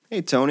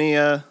Hey, Tony,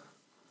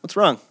 what's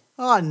wrong?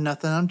 Oh,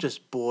 nothing. I'm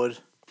just bored.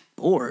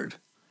 Bored?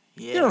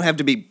 Yeah. You don't have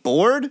to be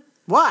bored.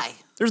 Why?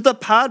 There's the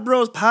Pod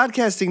Bros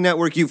Podcasting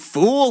Network, you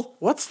fool.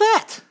 What's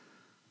that?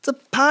 It's a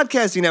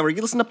podcasting network.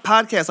 You listen to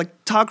podcasts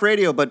like talk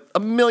radio, but a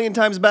million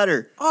times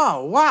better.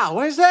 Oh, wow.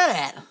 Where's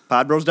that at?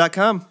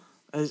 Podbros.com.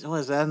 Is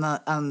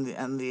that on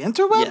the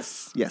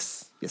interweb?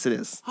 Yes, it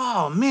is.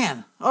 Oh,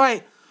 man. All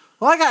right.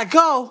 Well, I got to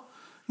go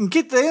and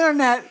get the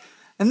internet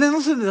and then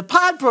listen to the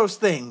Pod Bros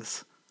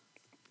things.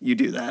 You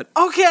do that.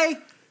 Okay.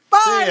 Bye.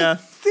 See ya.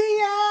 See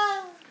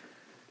ya.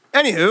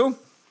 Anywho,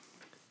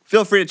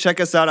 feel free to check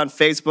us out on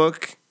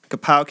Facebook,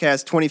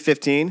 Kapowcast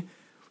 2015.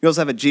 We also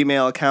have a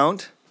Gmail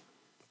account,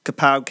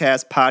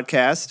 Kapowcast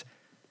Podcast,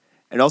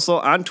 and also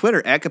on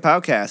Twitter,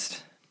 @Kapowcast.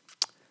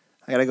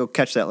 I gotta go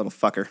catch that little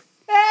fucker.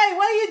 Hey,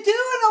 what are you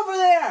doing over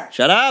there?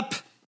 Shut up!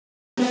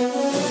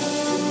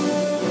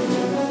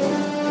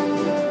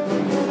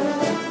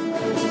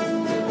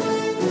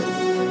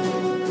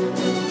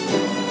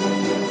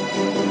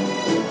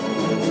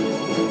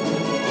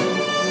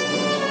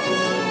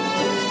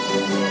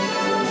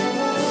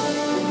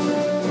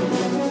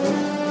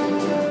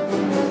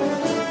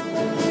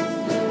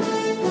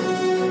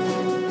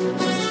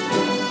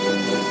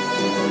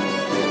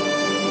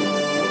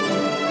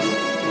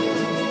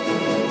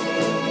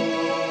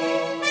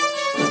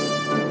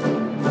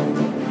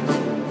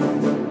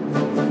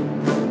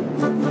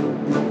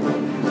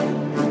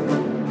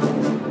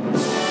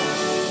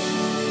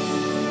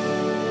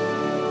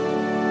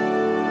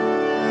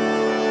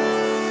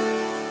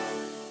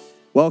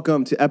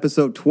 Welcome to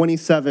episode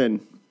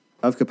 27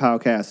 of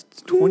Kapowcast.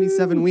 It's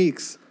 27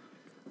 weeks.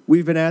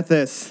 We've been at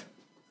this.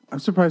 I'm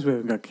surprised we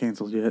haven't got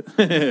canceled yet.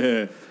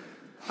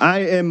 I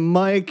am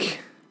Mike.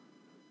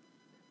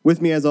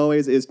 With me, as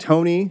always, is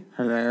Tony,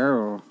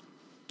 Hello.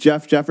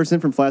 Jeff Jefferson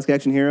from Flask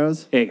Action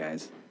Heroes, Hey,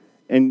 guys.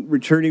 and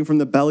returning from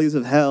the bellies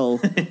of hell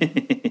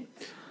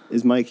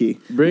is Mikey.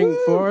 Bring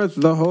forth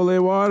the holy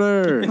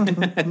water.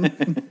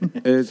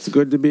 It's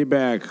good to be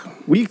back.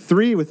 Week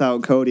 3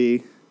 without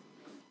Cody.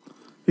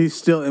 He's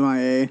still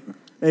MIA.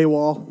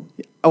 AWOL.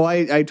 Oh,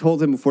 I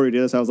told him before we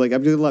did this, I was like,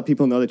 I'm just going to let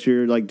people know that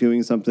you're like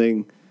doing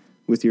something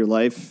with your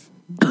life.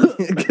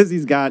 Because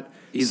he's got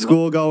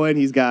school going,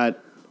 he's got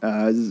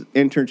his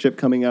internship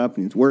coming up,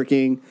 and he's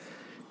working.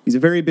 He's a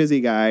very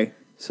busy guy.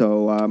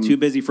 So Too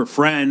busy for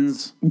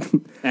friends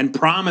and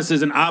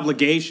promises and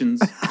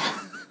obligations.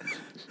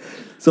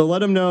 So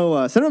let him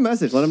know, send him a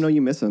message, let him know you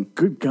miss him.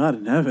 Good God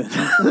in heaven.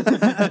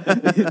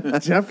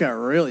 Jeff got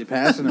really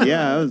passionate.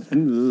 Yeah. I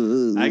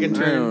can I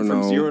turn don't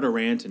from know. 0 to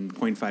rant in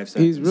 0.5 seconds.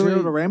 He's Zero to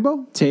really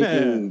Rambo?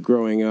 taking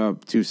growing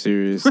up too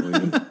seriously.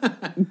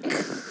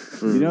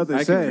 You know what they I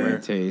can say. agree. My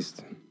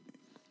taste.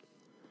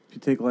 If you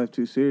take life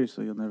too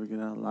seriously, you'll never get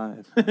out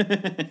alive.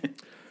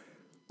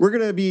 We're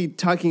going to be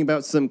talking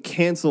about some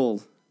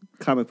canceled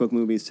comic book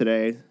movies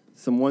today.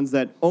 Some ones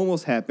that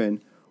almost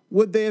happened.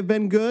 Would they have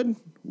been good?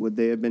 Would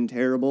they have been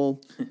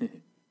terrible?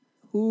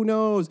 Who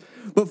knows?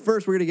 But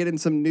first, we're going to get in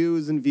some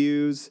news and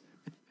views.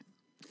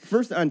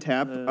 First on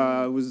tap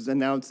was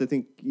announced, I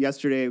think,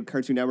 yesterday,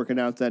 Cartoon Network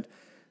announced that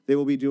they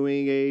will be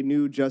doing a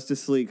new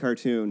Justice League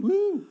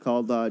cartoon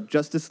called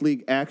Justice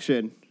League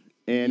Action.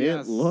 And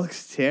Yes. it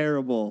looks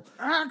terrible.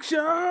 Action!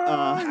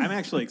 I'm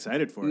actually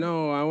excited for it.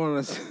 No, I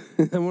want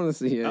to. I want to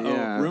see it. Uh-oh,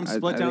 Yeah, room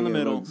split I down the think it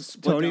middle. looks-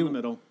 Split Tony- down the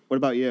middle. What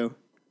about you?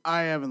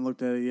 I haven't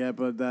looked at it yet,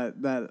 but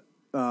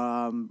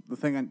the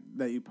thing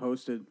that you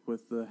posted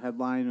with the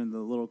headline and the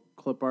little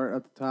clip art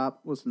at the top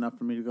was enough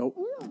for me to go,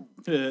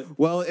 ooh.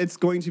 Well, it's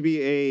going to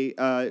be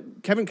a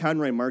Kevin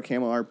Conroy and Mark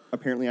Hamill are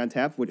apparently on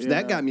tap, which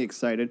that Yeah. got me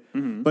excited.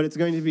 But it's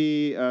going to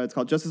be it's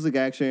called Justice League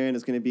Action.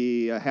 It's going to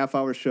be a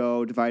half-hour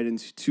show divided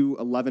into two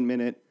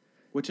 11-minute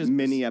Which is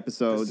mini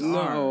episodes.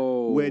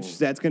 No. Which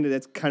that's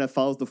kind of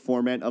follows the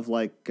format of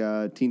like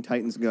Teen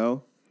Titans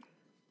Go.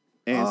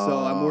 And so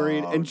I'm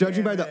worried, and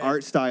judging by the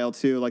art style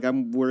too, like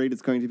I'm worried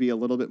it's going to be a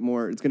little bit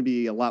more. It's going to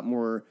be a lot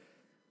more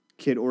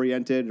kid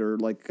oriented, or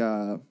like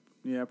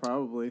Yeah,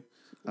 probably.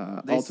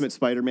 Ultimate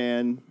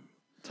Spider-Man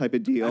type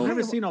of deal. I've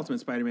never seen Ultimate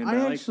Spider-Man, but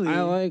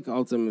I like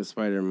Ultimate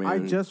Spider-Man. I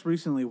just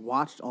recently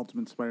watched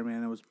Ultimate Spider-Man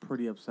and I was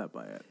pretty upset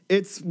by it.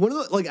 It's one of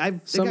the like I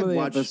think some I've of the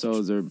watched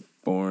episodes are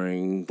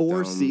boring.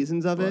 4 dumb,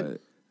 seasons of it.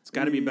 but it's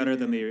got to be better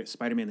than the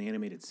Spider-Man the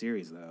animated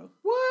series, though.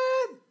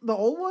 What? The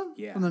old one?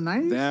 Yeah. From the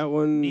 90s? That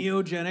one,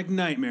 Neogenic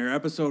Nightmare,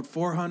 episode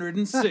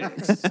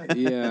 406.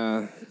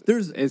 yeah,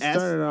 There's it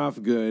started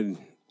off good.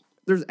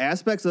 there's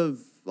aspects of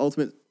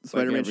Ultimate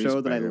Spider-Man every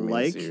show that Spider-Man I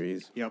like,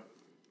 series. Yep.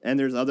 and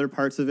there's other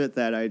parts of it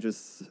that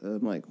I'm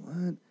like,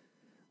 what?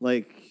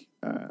 Like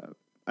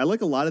I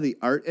like a lot of the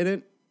art in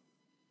it,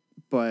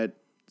 but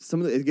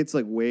some of it gets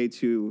like way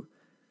too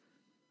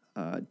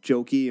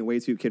jokey and way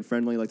too kid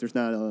friendly. Like there's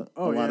not a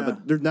lot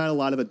of there's not a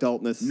lot of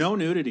adultness. No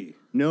nudity.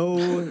 No.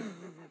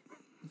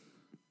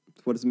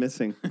 It's what is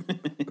missing.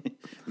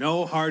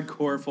 No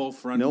hardcore full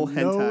frontal. No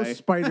No hentai.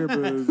 spider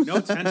boobs. No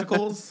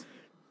tentacles.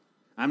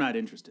 I'm not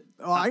interested.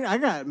 Oh, I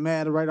got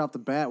mad right off the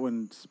bat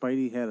when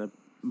Spidey had a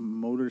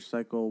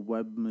motorcycle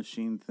web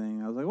machine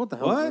thing. I was like, what the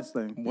hell What? is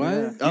this thing? What?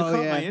 Yeah. You Oh,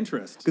 caught yeah. my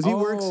interest. Because he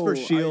works for Are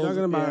you Shield,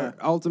 talking about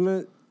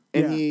Ultimate?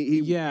 and Yeah. he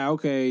Yeah,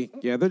 okay.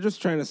 Yeah, they're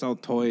just trying to sell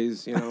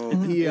toys, you know.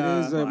 He, it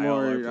is a Buy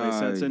all more our play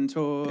sets and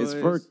toys. It's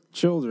for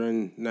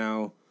children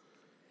now.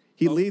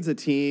 he leads a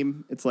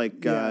team. It's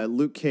like Yeah.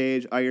 Luke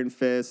Cage, Iron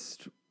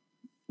Fist,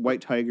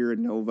 White Tiger,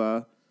 and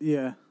Nova.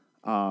 Yeah.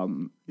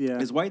 Yeah.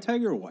 Is White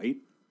Tiger white?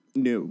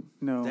 New.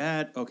 No.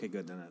 That okay,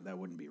 good. Then that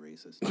wouldn't be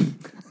racist.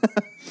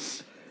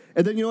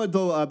 And then you know what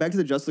though? Back to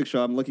the Justice League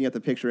show. I'm looking at the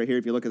picture right here.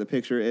 If you look at the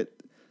picture,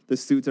 the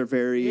suits are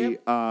very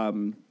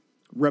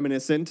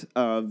reminiscent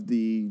of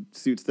the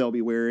suits they'll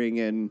be wearing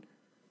in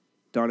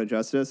Dawn of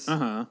Justice.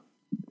 Well,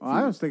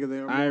 I was thinking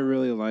they were. I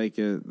really like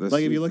it. The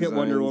Like if you suit look at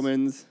Wonder designs.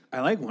 Woman's,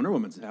 I like Wonder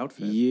Woman's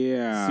outfit.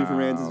 Yeah.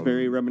 Superman's is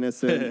very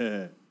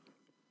reminiscent.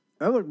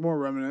 That looked more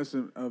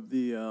reminiscent of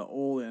the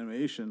old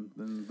animation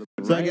than the.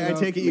 So Right I up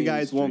take it you Main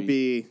guys won't Street.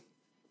 be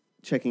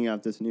checking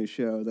out this new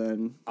show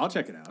then. I'll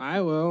check it out. I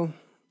will.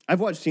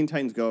 I've watched Teen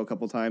Titans Go a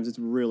couple times. It's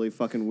really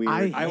fucking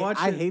weird. I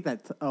watched it. hate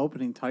that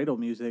opening title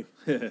music.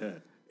 I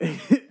Teen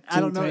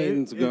don't know.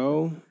 Titans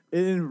Go.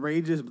 It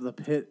enrages the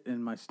pit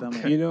in my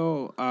stomach. You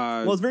know,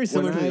 well, it's very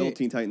similar to the old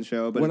Teen Titans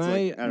show, but when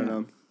it's like, I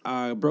don't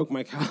know. broke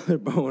my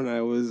collarbone.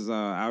 I was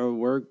out of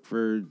work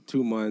for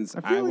 2 months.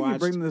 I feel like you watched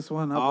bring this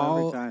one up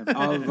all every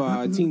time.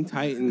 of Teen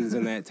Titans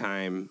in that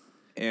time,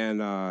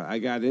 and I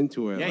got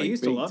into it. Yeah, like, you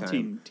used to big love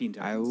time. Teen Titans.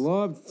 I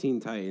loved Teen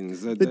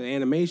Titans, the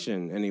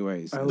animation,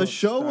 anyways. I The love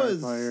show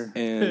was Starfire.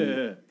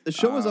 And the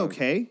show was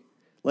okay.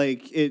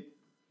 Like it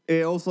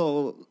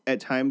also at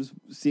times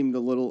seemed a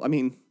little. I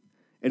mean,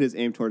 it is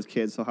aimed towards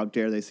kids, so how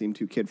dare they seem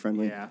too kid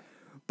friendly? Yeah.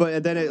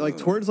 But then it like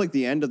towards like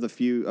the end of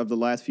the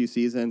last few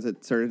seasons,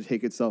 it started to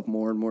take itself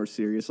more and more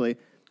seriously.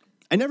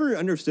 I never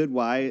understood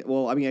why.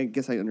 Well, I mean, I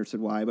guess I understood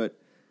why, but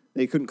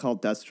they couldn't call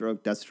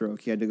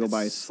Deathstroke. He had to go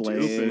by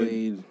Slade.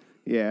 Slade.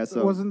 Yeah,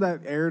 so Wasn't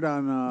that aired They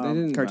on?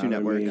 didn't Cartoon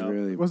bother Network, me, no.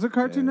 really. Was it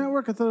Cartoon bad.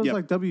 Network? I thought it was Yep.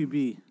 like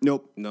WB.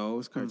 nope. No, it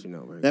was Cartoon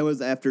Network. That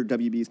was after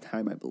WB's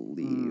time, I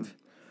believe.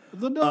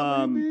 The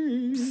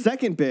WB.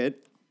 Second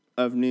bit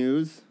of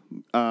news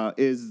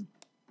is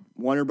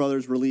Warner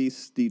Brothers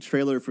released the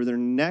trailer for their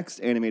next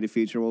animated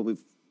feature,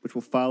 which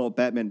will follow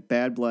Batman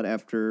Bad Blood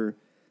after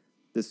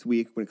this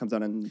week when it comes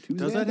out on Tuesday.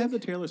 Does I that have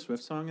think? the Taylor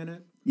Swift song in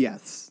it?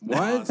 Yes.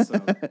 What?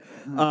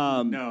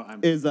 Awesome. No, I'm.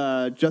 Is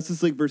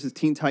Justice League versus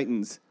Teen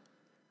Titans.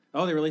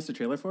 Oh, they released a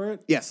trailer for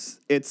it. Yes.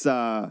 It's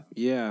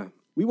Yeah.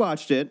 we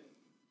watched it.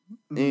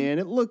 And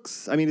it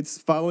looks, I mean, it's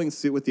following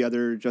suit with the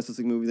other Justice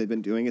League movies they've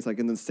been doing. It's like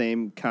in the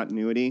same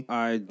continuity.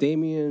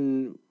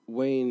 Damian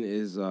Wayne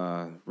is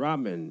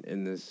Robin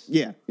in this.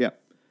 Yeah, yeah.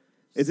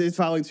 It's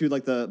following suit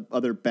like the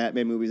other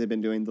Batman movies they've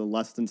been doing, the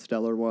less than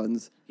stellar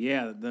ones.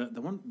 Yeah,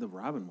 the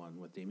Robin one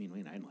with Damian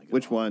Wayne. I didn't like it.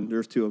 Which at all. one?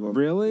 There's two of them.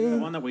 Really? The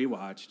one that we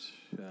watched.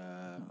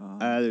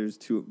 There's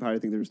two. I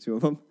think there's two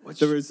of them. Which-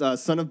 There was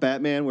Son of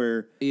Batman,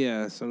 where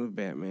Yeah, Son of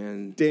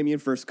Batman. Damian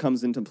first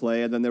comes into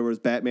play, and then there was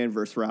Batman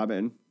versus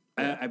Robin.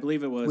 I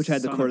believe it was Which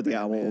had the Son Court of the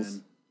Batman.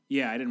 Owls.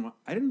 Yeah, I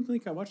didn't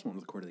think I watched the one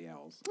with the Court of the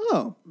Owls.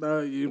 Oh,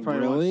 You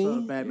probably Really?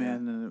 watched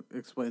Batman, and it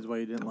explains why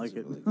you didn't like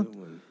it. Really good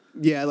one.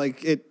 yeah,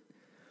 like it.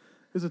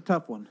 It's a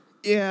tough one.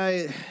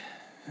 Yeah,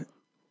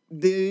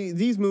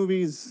 these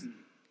movies,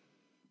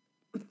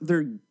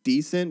 they're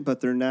decent, but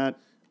they're not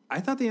I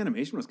thought the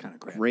animation was kind of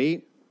great.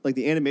 great. Like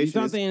the You animation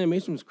thought is, the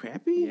animation was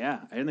crappy? Yeah,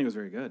 I didn't think it was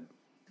very good.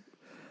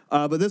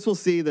 but this will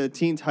see the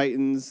Teen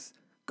Titans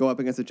go up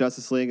against the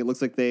Justice League. It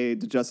looks like the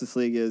Justice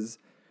League is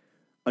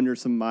under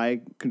some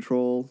mind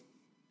control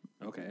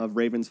Okay. of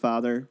Raven's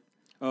father.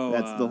 Oh,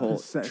 That's the whole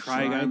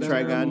Trigon.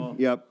 Trigon.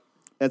 Yep,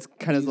 that's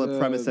kind of He's the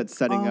premise that's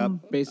setting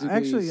up. Basically,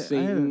 Actually, I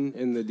Satan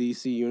in the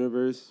DC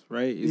universe,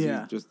 right? Is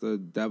Yeah. he just the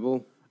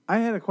devil? I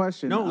had a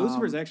question. No,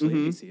 Lucifer's actually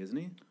Mm-hmm. DC, isn't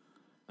he?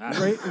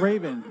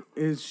 Raven.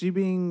 Is she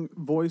being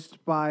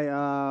voiced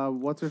by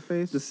what's her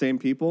face? The same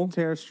people?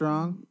 Tara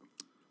Strong?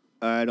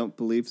 I don't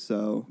believe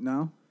so.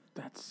 No,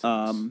 that's.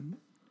 Yeah,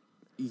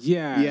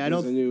 Yeah, I there's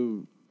don't- a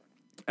new.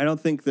 I don't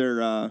think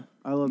they're. I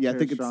love yeah, I Tara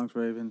think it's- Strong's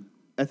Raven.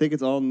 I think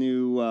it's all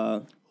new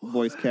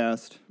voice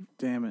cast.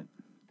 Damn it!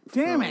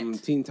 Damn from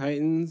it! Teen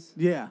Titans.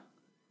 Yeah,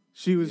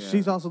 she was. Yeah.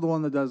 She's also the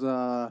one that does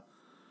the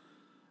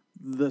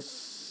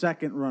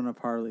second run of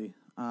Harley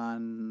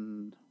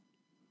on.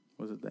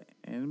 Was it the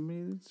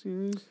animated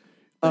series?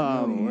 The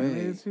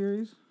animated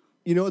series.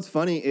 You know what's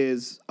funny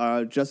is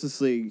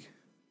Justice League.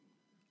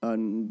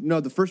 No,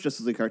 the first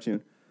Justice League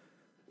cartoon.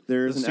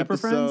 There's The an Super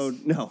episode.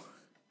 Friends? No,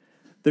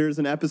 there's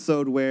an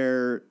episode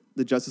where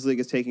the Justice League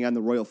is taking on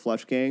the Royal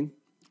Flush Gang,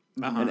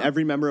 and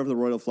every member of the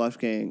Royal Flush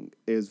Gang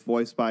is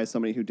voiced by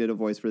somebody who did a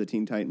voice for the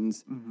Teen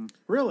Titans.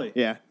 Really?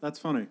 Yeah, That's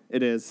funny.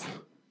 it is.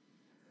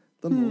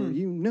 The more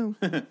you know.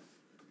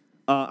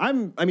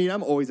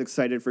 I'm always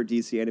excited for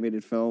DC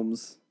animated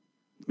films.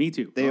 Me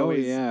too. They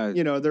always, yeah,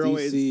 you know, they're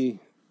always. DC,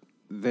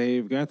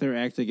 they've got their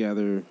act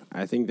together.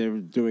 I think they're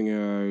doing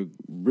a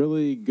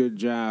really good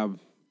job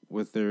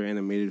with their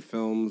animated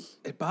films.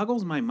 It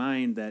boggles my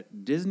mind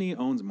that Disney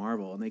owns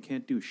Marvel and they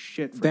can't do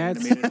shit for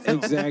That's animated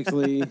films.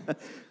 exactly.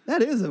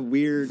 That is a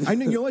weird. You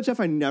know what, Jeff?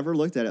 I never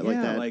looked at it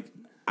like that. Like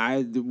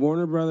The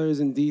Warner Brothers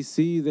and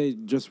DC, they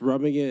just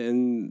rubbing it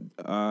in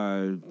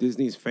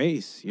Disney's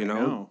face. You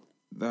know,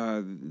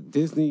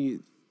 Disney.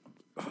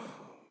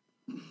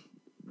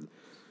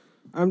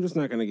 I'm just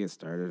not gonna get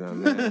started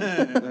on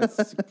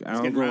that.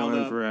 I'll go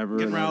on forever.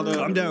 Get riled up.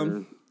 I'm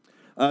down.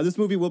 This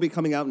movie will be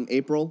coming out in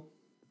April,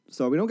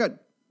 so we don't got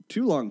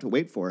too long to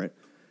wait for it.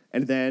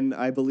 And then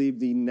I believe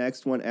the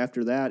next one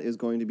after that is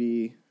going to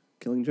be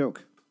Killing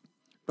Joke,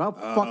 About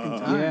fucking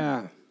time.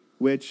 Yeah.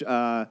 which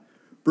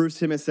Bruce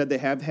Timm has said they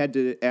have had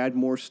to add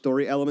more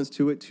story elements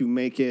to it to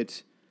make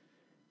it,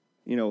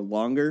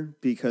 longer,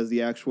 because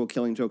the actual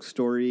Killing Joke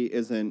story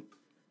isn't.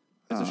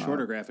 it's a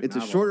shorter graphic It's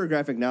novel. a shorter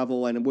graphic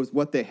novel, and with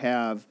what they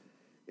have,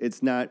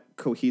 it's not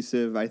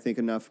cohesive, I think,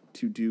 enough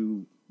to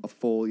do a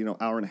full,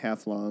 hour and a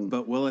half long.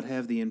 But will it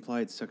have the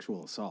implied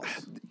sexual assault?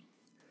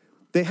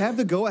 They have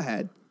the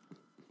go-ahead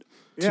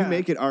to Yeah.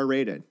 make it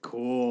R-rated.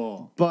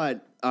 Cool.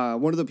 But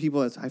one of the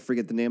people, I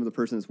forget the name of the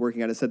person that's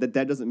working on it, said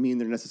that doesn't mean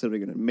they're necessarily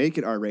going to make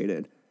it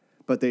R-rated,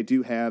 but they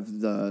do have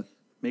the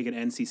Make it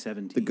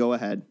NC-17. the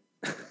go-ahead,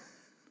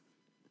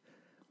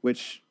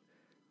 which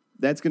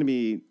that's going to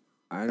be...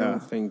 I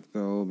don't think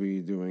they'll be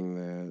doing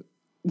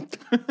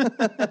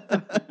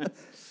that.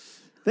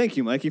 Thank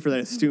you, Mikey, for that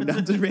astute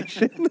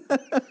observation.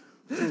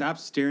 Stop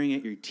staring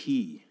at your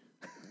tea.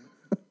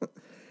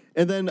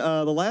 And then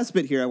the last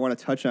bit here I want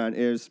to touch on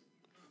is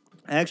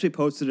I actually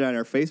posted it on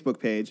our Facebook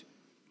page,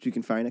 which you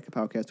can find at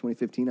Kapowcast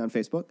 2015 on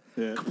Facebook.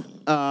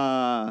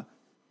 Yeah.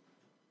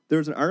 There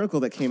was an article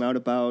that came out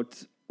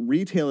about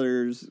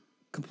retailers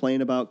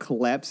complain about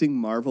collapsing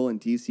Marvel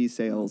and DC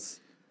sales,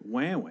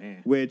 Wah, wah.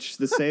 which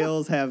the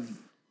sales have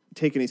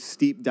taken a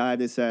steep dive.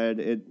 They said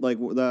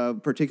the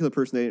particular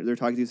person they're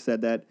talking to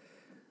said that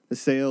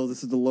this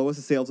is the lowest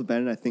the sales have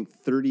been in, I think,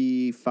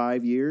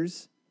 35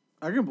 years.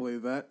 I can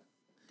believe that.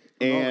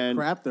 And All the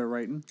crap they're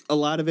writing. a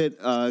lot of it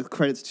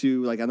credits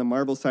to, on the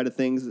Marvel side of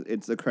things,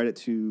 it's a credit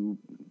to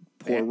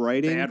poor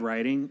writing. Bad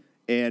writing.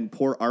 And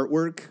poor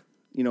artwork.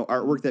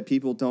 Artwork that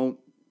people don't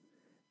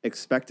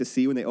expect to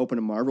see when they open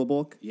a Marvel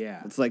book.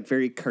 Yeah. It's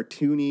very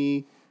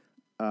cartoony,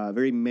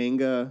 very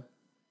manga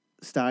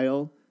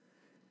style.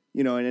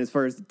 And as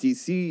far as the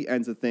DC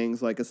ends of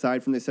things,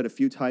 aside from they said a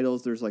few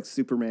titles, there's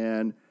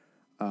Superman,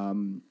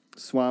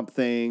 Swamp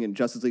Thing, and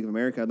Justice League of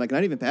America.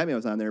 Not even Batman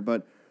was on there,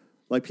 but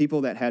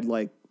people that had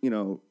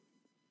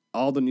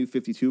all the new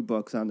 52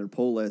 books on their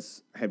pull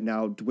list have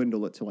now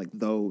dwindled it to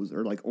those,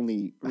 or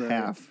only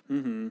half.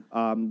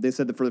 Mm-hmm. They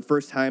said that for the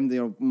first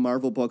time,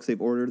 Marvel books they've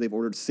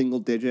ordered single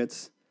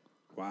digits.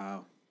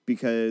 Wow.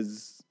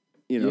 Because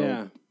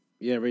Yeah.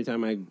 Every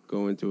time I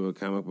go into a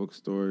comic book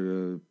store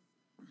to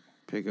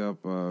pick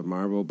up a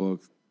Marvel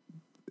book,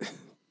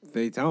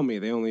 they tell me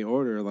they only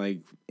order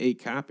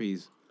 8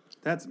 copies.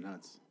 That's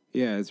nuts.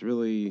 Yeah, it's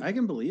really. I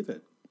can believe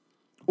it.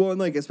 Well,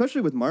 and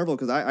especially with Marvel,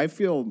 because I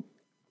feel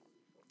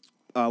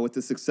with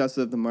the success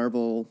of the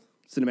Marvel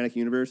Cinematic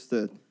Universe,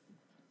 the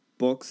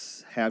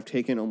books have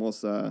taken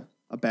almost a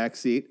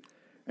backseat,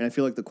 and I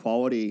feel the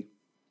quality.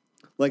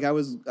 I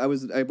went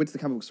to the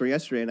comic book store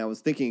yesterday, and I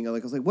was thinking,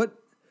 what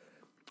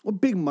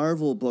big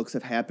Marvel books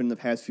have happened in the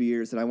past few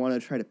years that I want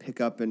to try to pick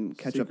up and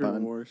catch Secret up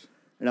on. Wars.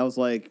 And I was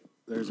like,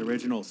 There's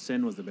Original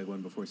Sin was the big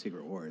one before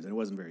Secret Wars, and it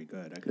wasn't very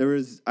good.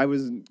 I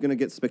was gonna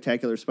get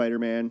Spectacular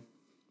Spider-Man,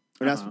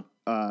 or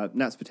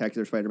not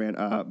Spectacular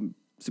Spider-Man,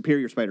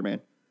 Superior Spider-Man.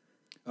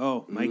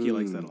 Oh, Mikey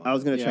likes that a lot. I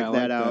was gonna Yeah, check I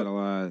like that out. that a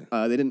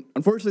lot.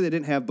 Unfortunately, they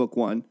didn't have book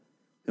 1.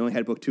 They only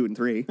had book 2 and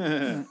 3.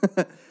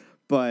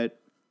 But,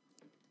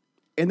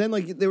 and then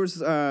there was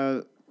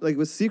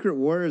with Secret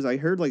Wars, I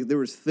heard there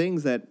was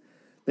things that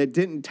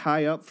didn't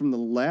tie up from the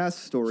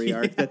last story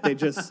arc that they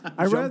just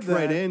jumped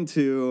right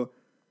into.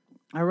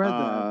 I read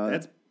that.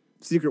 That's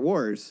Secret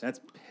Wars. That's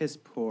piss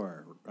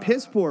poor.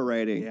 Piss poor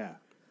writing. Yeah.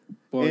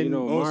 Well, and-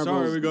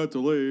 Marvel's got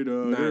delayed.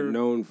 not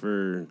known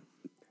for,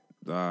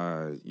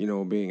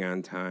 being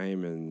on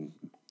time and.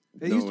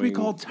 It used to be knowing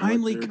called what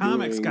Timely they're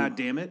Comics. doing. God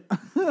damn it!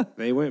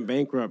 They went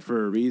bankrupt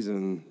for a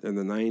reason in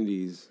the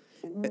 90s.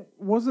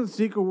 Wasn't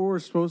Secret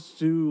Wars supposed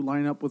to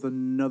line up with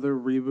another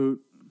reboot?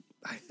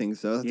 I think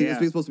so. I think Yeah.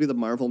 it's supposed to be the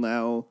Marvel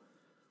Now.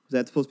 Was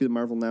that supposed to be the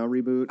Marvel Now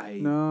reboot?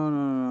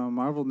 No.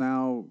 Marvel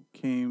Now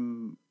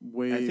came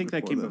way. I think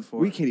that came them. before.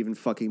 We can't even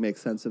fucking make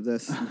sense of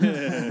this.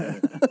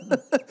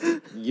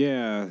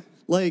 Yeah.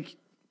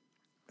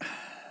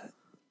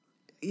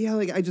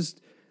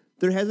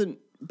 There hasn't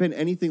been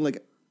anything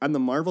on the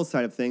Marvel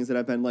side of things that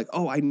I've been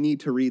oh, I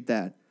need to read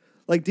that.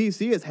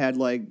 DC has had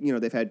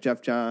they've had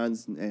Jeff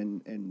Johns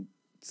and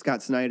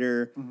Scott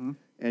Snyder, and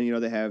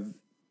they have,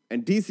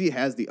 and DC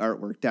has the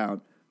artwork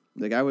down.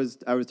 I was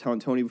telling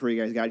Tony before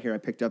you guys got here, I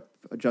picked up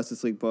a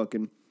Justice League book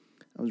and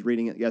I was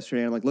reading it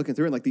yesterday, and I'm looking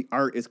through it, and the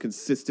art is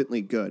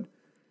consistently good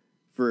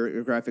for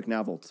a graphic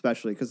novel,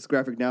 especially because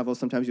graphic novels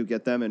sometimes you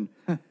get them and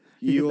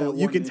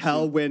you can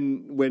tell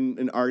when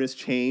an artist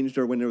changed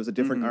or when there was a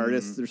different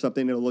artist or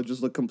something. It'll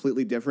just look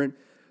completely different.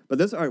 But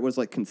this art was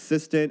like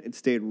consistent. It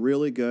stayed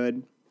really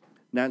good.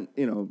 Not,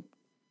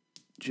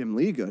 Jim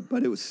Lee good,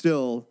 but it was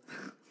still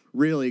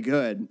really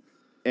good.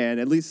 And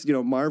at least,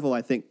 Marvel,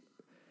 I think,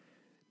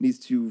 needs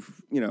to,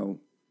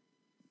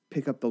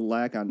 pick up the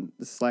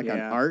slack on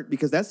art,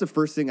 because that's the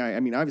first thing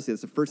obviously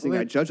that's the first thing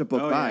I judge a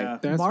book by. yeah.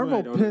 That's what I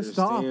Marvel don't pissed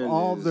off understand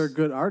all of is- their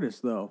good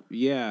artists, though.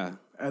 Yeah,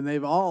 And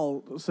they've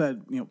all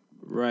said,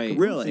 right.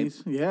 Really?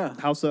 oopsies. Yeah.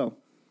 How so?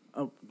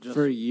 Oh, just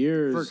For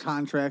years, for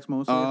contracts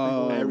mostly. I think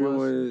Oh, what it was.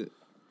 everyone,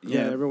 Yeah.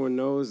 everyone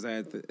knows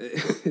that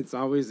it's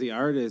always the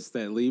artist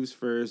that leaves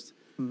first,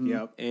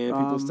 Yep. and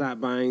people stop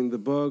buying the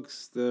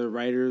books. The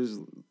writers,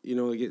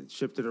 get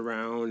shifted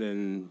around,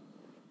 and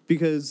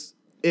Because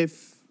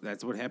if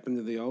that's what happened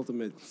to the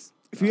Ultimates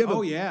you have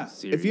Oh a yeah.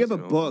 series. If you have a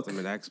book-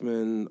 Ultimate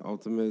X-Men,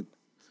 Ultimate.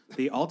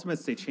 The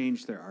Ultimates, they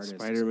changed their artist.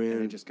 Spider-Man.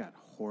 And it just got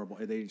horrible.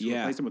 They just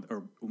replaced him with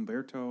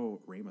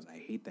Umberto Ramos. I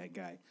hate that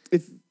guy.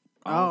 if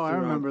Oh, I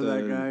throughout remember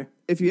that the- guy.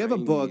 if you have a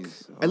book,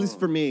 90s. at least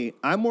for me,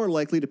 I'm more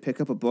likely to pick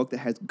up a book that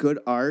has good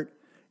art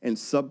and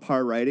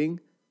subpar writing,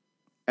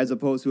 as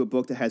opposed to a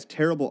book that has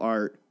terrible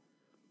art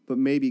but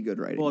maybe good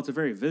writing. Well, it's a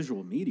very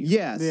visual medium.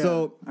 Yeah, Yeah.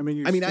 so I mean,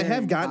 you're I have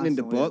staring gotten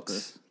into constantly at books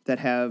this. that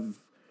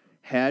have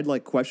had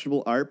like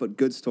questionable art but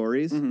good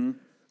stories.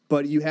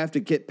 But you have to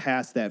get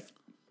past that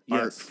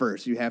art Yes.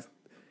 first.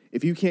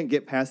 If you can't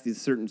get past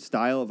this certain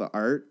style of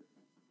art,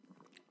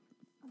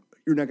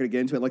 you're not going to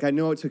get into it. Like I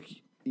know it took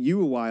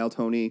you a while,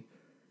 Tony,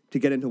 to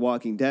get into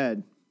Walking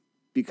Dead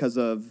because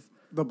of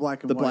The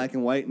black and the white. black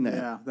and white in that.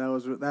 Yeah, that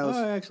was Oh,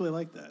 I actually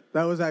like that.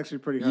 that was actually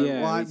pretty hard.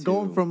 Yeah, Well, me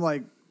going too. from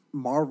like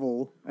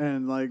Marvel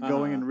and like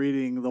going and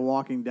reading The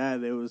Walking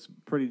Dead, it was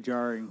pretty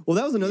jarring. Well,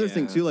 that was another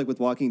thing Yeah. too, like with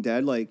Walking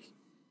Dead, like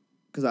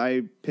because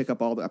I picked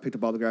up all the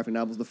graphic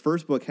novels. The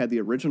first book had the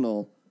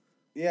original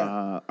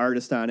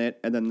artist on it,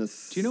 and then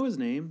this. Do you know his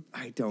name?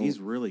 I don't. He's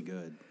really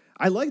good.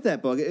 I like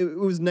that book. It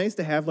was nice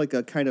to have like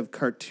a kind of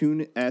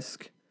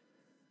cartoon-esque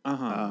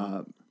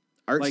Uh-huh.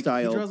 art Like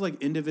style he draws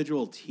like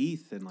individual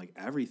teeth and like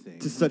everything.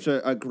 to such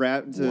a such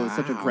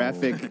a Wow.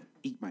 graphic.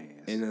 Eat my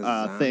ass. in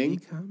a thing.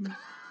 zombie comic?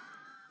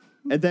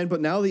 And then, but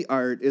now the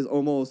art is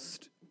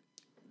almost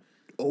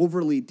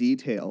overly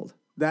detailed.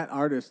 That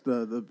artist,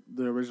 the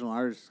original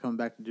artist, is coming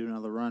back to do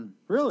another run.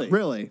 Really?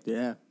 Really,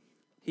 Yeah,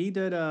 He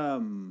did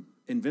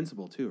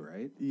Invincible too,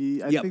 right?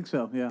 I Yep. think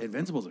so. Yeah,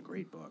 Invincible's a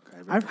great book.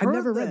 I've I heard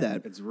never read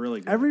that. It's really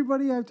good.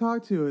 Everybody I've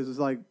talked to is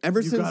like, Ever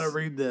you since gotta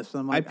read this.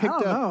 I'm like, I picked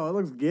don't up- know, it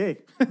looks gay.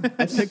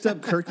 I picked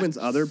up Kirkman's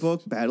other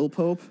book, Battle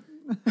Pope.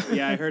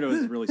 Yeah, I heard it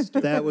was really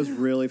stupid. That was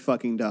really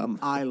fucking dumb.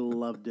 I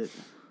loved it.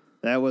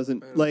 That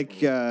wasn't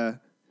like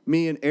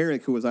me and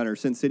Eric, who was on our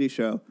Sin City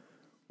show.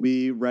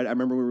 We read. I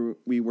remember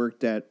we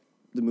worked at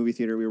the movie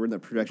theater. We were in the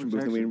projection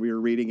booth, and we were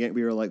reading it.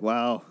 We were like,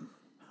 "Wow,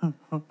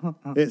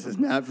 this is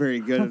not very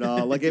good at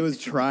all." Like it was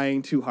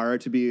trying too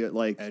hard to be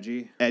like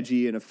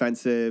Edgy. and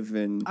offensive,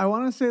 and I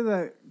want to say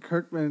that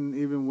Kirkman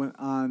even went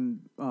on,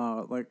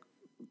 like,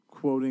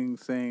 quoting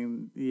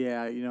saying,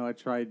 "Yeah, I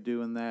tried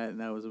doing that, and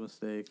that was a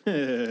mistake."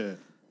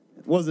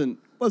 wasn't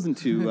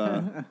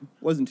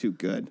too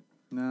good.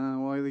 No,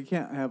 well, you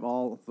can't have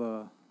all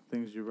the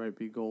things you write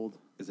be gold.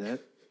 Is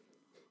that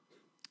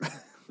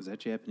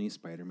Japanese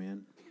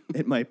Spider-Man?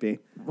 It might be.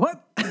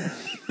 What?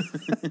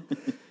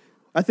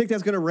 I think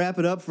that's going to wrap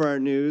it up for our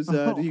news.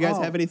 Do you guys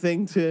have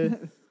anything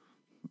to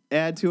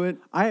add to it?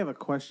 I have a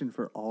question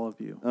for all of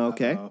you.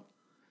 Okay. Uh-oh.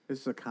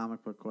 This is a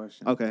comic book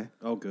question. Okay.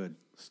 Oh, good.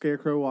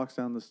 Scarecrow walks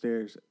down the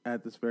stairs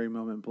at this very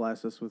moment,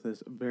 blasts us with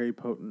this very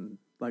potent,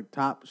 like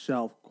top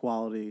shelf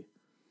quality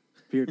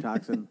fear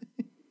toxin.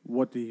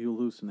 What do you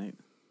hallucinate?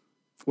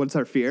 What's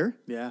our fear?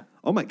 Yeah.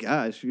 Oh my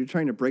gosh, you're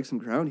trying to break some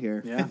ground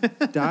here. Yeah.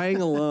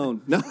 Dying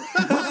alone. No.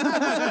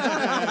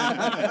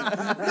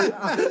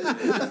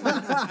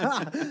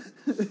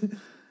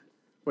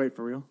 Wait,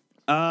 for real?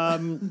 I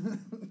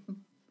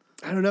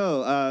don't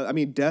know. I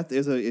mean, death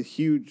is a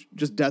huge.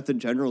 Just death in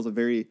general is a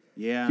very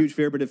Yeah. huge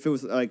fear. But if it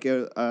was like,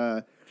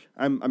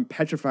 I'm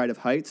petrified of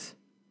heights.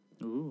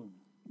 Ooh.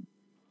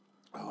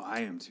 Oh, I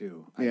am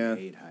too. Yeah. I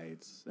hate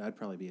heights. That'd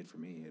probably be it for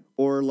me.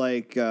 Or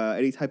like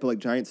any type of like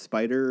giant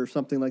spider or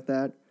something like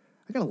that.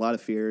 I got a lot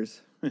of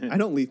fears. I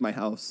don't leave my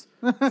house.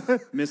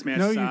 Mismatched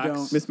No, you socks.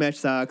 don't. Mismatched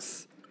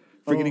socks.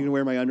 Forgetting to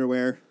wear my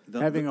underwear.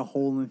 Having a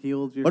hole in the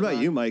heel of your What about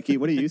sock. you, Mikey?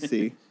 What do you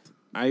see?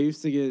 I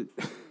used to get.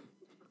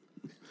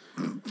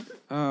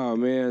 Oh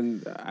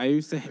man, I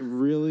used to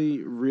really,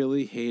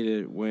 really hate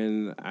it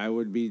when I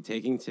would be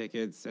taking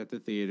tickets at the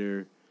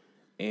theater,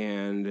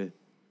 and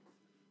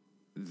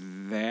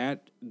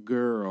that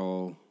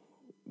girl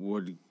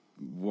would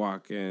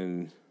walk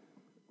in.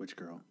 Which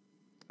girl?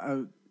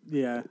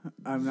 Yeah,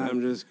 I'm not.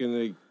 I'm just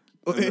gonna.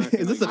 I'm not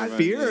Is this gonna a give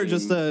fear or name.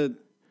 just a?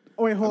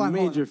 Oh, wait, hold a on.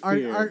 hold major on.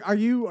 fear. Are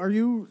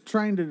you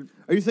trying to?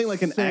 Are you saying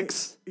like an say-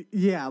 X?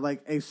 Yeah,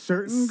 like a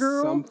certain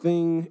girl.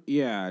 something?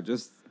 Yeah,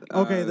 just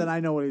Okay, then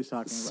I know what he's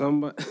talking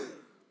about.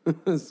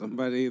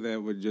 somebody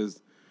that would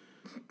just.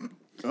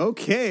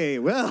 Okay,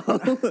 well,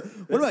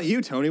 what about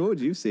you, Tony? What would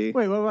you see?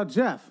 Wait, what about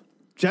Jeff?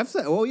 Jeff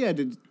said, "Oh yeah,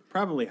 did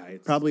Probably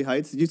heights. probably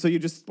heights." So you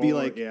just be Or,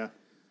 like, yeah.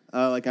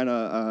 like on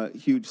a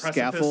huge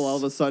scaffold all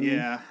of a sudden.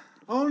 Yeah.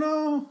 Oh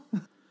no.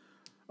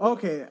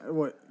 Okay,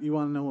 what you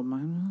want to know what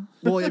mine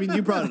was? Well, I mean,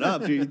 you brought it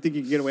up. So you think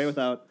you can get away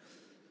without?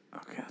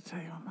 Okay, I'll tell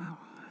you what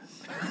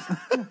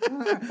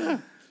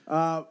mine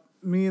was.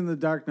 Me and The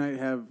Dark Knight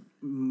have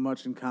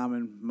much in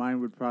common. Mine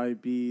would probably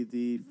be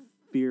the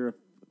fear of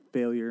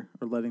failure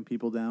or letting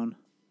people down.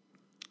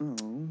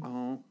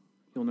 Oh,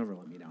 you'll never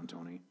let me down,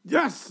 Tony.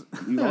 Yes,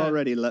 You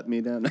already let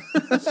me down.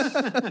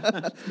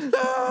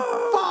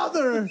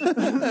 Father.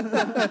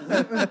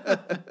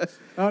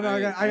 Oh no,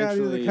 I got to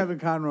do the Kevin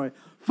Conroy.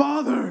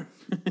 Father.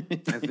 I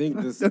think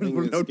the There thing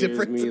was that no scares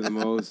difference. me the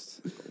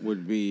most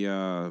would be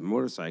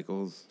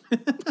motorcycles.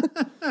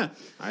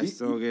 I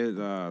still get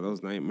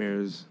those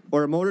nightmares.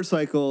 Or a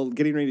motorcycle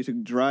getting ready to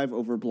drive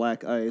over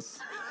black ice.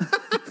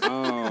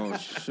 Oh,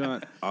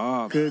 shut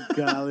up. Good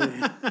golly.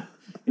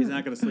 He's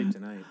not going to sleep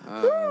tonight.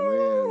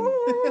 Oh,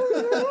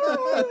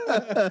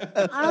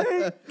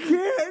 I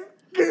can't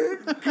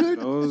get man.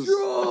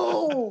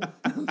 control.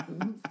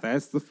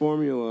 That's the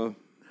formula.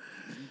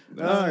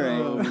 That's All right.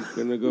 how it's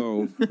going to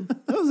go.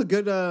 That was a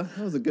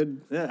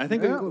good. Yeah, I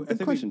think good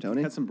question, we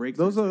Tony. had some breaks.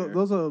 Those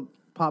will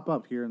pop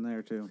up here and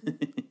there too.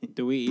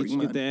 Do we each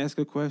get to ask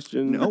a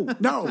question? No.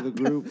 To the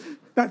group?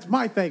 That's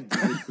my thing.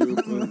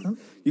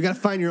 You got to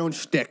find your own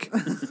shtick.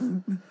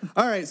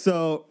 All right,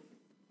 so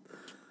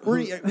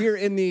we're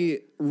in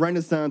the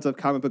renaissance of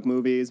comic book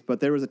movies,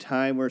 but there was a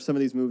time where some of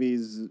these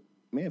movies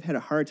may have had a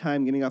hard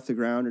time getting off the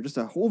ground, or just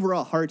an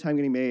overall hard time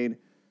getting made.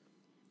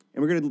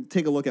 And we're going to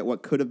take a look at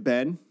what could have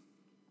been.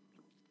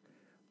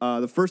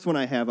 The first one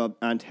I have up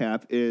on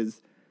tap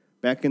is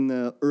back in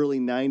the early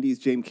 90s,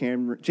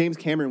 James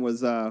Cameron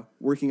was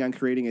working on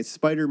creating a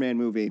Spider-Man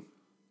movie.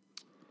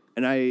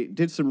 And I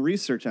did some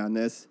research on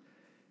this,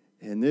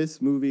 and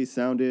this movie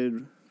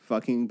sounded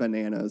fucking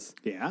bananas.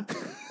 Yeah?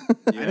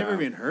 I never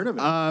even heard of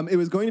it. It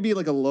was going to be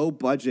like a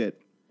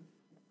low-budget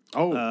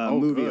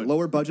movie, good. a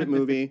lower-budget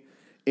movie,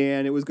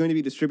 and it was going to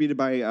be distributed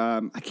by,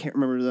 I can't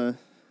remember the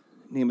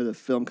name of the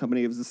film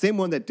company. It was the same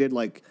one that did,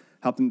 like,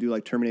 helped them do,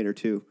 like, Terminator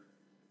 2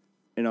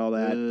 and all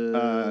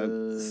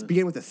that.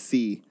 Began with a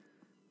C.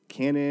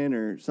 Canon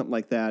or something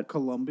like that.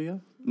 Columbia.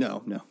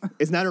 No.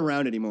 It's not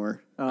around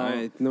anymore.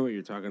 I know what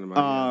you're talking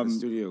about. The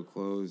studio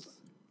closed.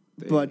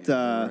 They but, had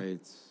the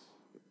rights.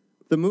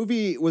 The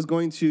movie was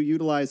going to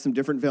utilize some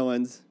different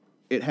villains.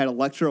 It had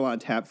Electro on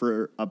tap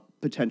for a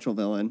potential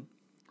villain.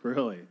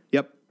 Really?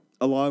 Yep.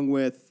 Along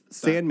with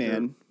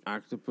Sandman,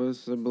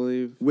 Octopus, I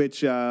believe.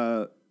 which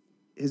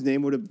his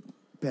name would have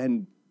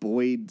been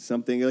Boyd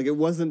something. Like, it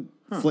wasn't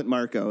Flint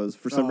Marcos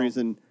for some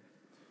reason.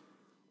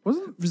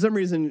 Wasn't For some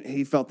reason,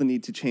 he felt the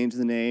need to change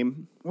the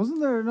name.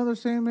 there another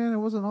Sandman? It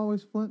wasn't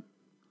always Flint.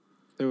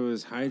 There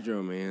was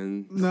Hydro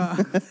Man. No.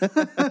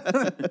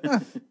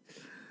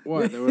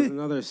 What? There was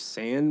another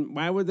Sand?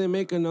 Why would they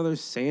make another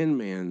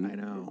Sandman? I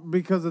know.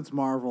 Because it's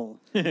Marvel.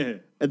 And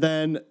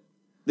then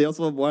they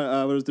also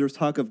there was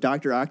talk of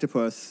Dr.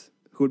 Octopus,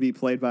 who would be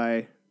played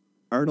by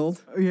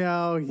Arnold.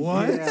 Yeah.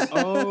 What? Yeah.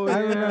 Oh, I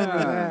remember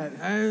that.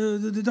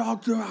 The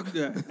Doctor. I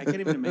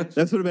can't even imagine.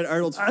 This would have been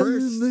Arnold's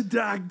first.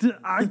 Dr.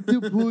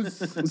 Octopus.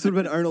 This would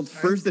have been Arnold's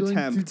first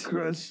attempt.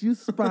 Crush you,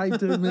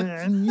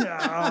 Spider-Man.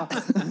 Yeah.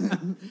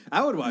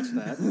 I would watch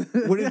that.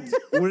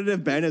 Would it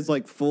have been as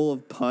like full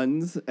of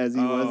puns as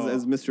he was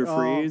as Mr.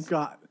 Freeze? Oh,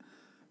 God.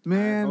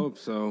 Man, I hope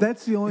so.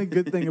 That's the only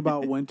good thing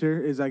about winter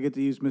is I get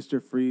to use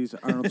Mr. Freeze,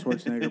 Arnold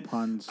Schwarzenegger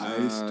puns.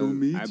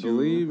 I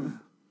believe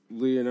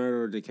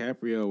Leonardo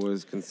DiCaprio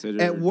was considered.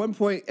 At one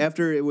point,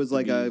 after it was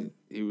like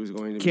he was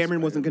going to.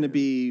 Cameron wasn't going to Spider-Man.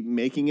 be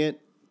making it.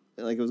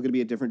 Like, it was going to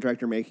be a different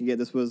director making it.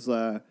 This was,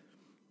 I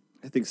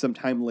think, some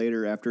time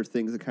later after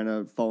things had kind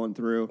of fallen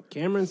through.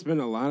 Cameron spent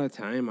a lot of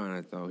time on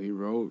it, though. He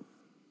wrote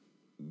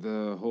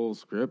the whole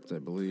script, I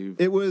believe.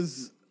 It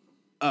was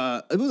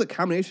a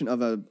combination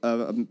of a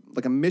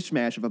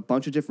mishmash of a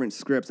bunch of different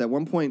scripts. At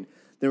one point,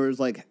 there was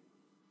like,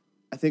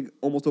 I think,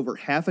 almost over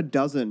half a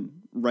dozen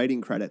writing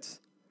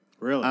credits.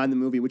 Really? On the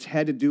movie, which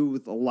had to do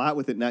with a lot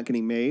with it not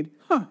getting made,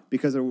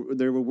 because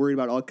they were worried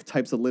about all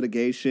types of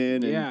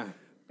litigation. And,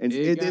 and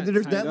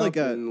there's not like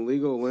in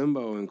legal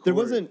limbo in court. there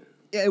wasn't.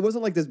 Yeah, it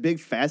wasn't like this big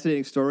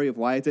fascinating story of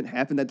why it didn't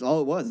happen. That's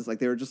all it was. It's like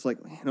they were just like,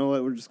 you know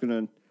what, we're just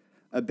gonna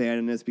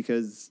abandon this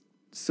because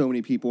so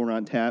many people were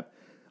on tap.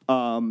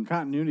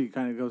 Continuity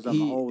kind of goes down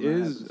the hole. He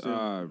is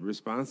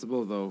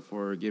responsible, though,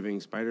 for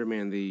giving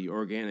Spider-Man the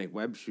organic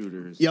web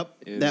shooters. Yep,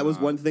 in, that was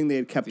one thing they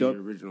had kept the up.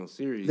 original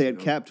series. They had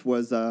kept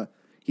was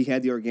he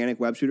had the organic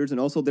web shooters, and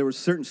also there were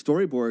certain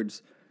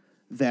storyboards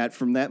that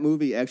from that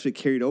movie actually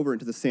carried over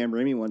into the Sam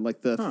Raimi one,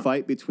 like the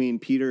fight between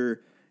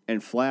Peter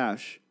and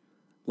Flash.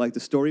 Like, the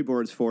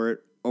storyboards for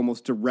it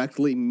almost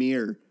directly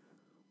mirror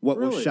what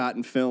was shot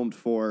and filmed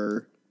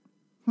for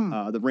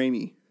the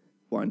Raimi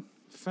one.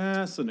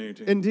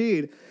 Fascinating.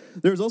 Indeed.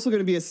 There's also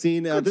going to be a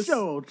scene. Good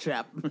show,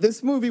 chap.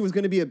 This movie was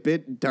going to be a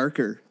bit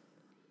darker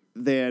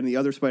than the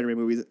other Spider-Man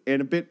movies and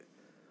a bit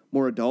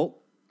more adult.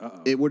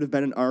 It would have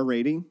been an R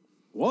rating.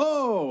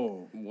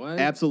 Whoa! What?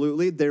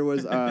 Absolutely. There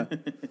was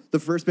the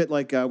first bit,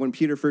 like when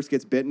Peter first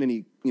gets bitten and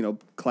he,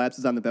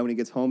 collapses on the bed when he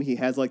gets home. He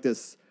has like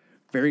this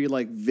very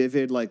like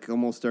vivid, like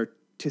almost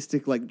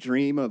artistic like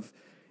dream of,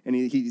 and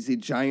he's a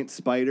giant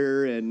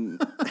spider and.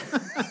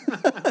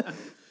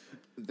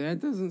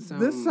 That doesn't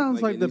sound. This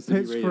sounds like it the needs to be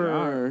pitch rated for.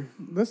 R.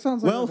 This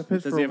sounds like Well, the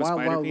pitch does for he have a Wild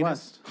spider Wild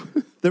penis?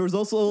 West. There was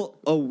also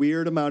a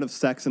weird amount of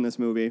sex in this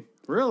movie.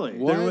 Really?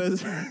 What? There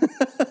was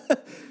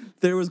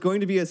there was going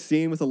to be a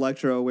scene with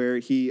Electro where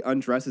he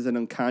undresses an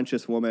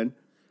unconscious woman.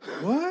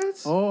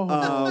 What?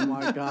 Oh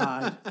my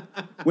God!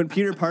 When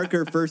Peter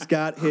Parker first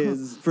gets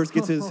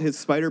his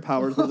spider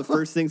powers, one of the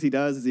first things he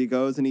does is he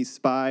goes and he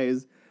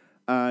spies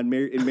on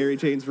in Mary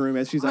Jane's room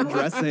as she's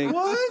undressing.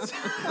 What?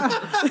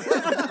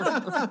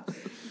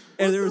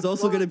 And there was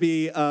also going to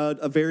be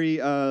a very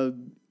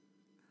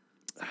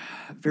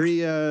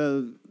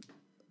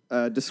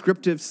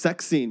descriptive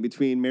sex scene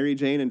between Mary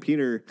Jane and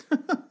Peter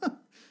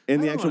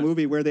in the actual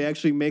movie, where they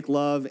actually make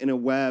love in a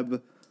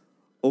web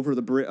over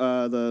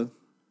the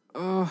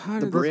How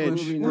did bridge.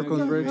 This movie not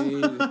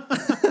Brooklyn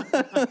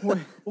get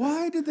made?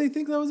 Why did they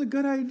think that was a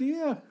good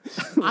idea?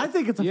 I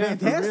think it's a Yeah,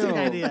 for fantastic real.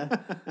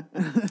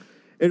 idea.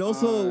 It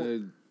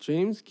also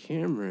James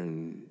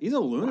Cameron. He's a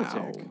lunatic.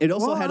 Wow. it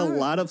also had a What?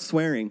 lot of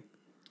swearing.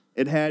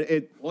 It had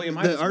it. Well, you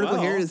might the as article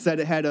well. here is that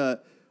it had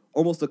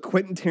almost a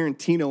Quentin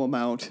Tarantino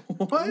amount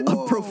What?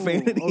 of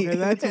profanity. Okay,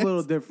 that's a in it.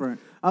 little different.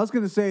 I was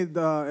going to say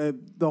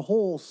the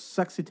whole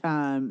sexy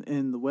time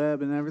in the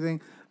web and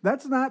everything.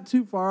 That's not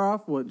too far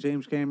off what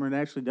James Cameron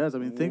actually does. I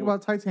mean, think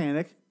about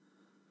Titanic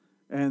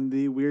and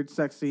the weird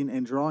sex scene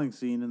and drawing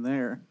scene in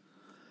there.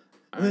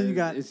 And then you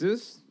got. Is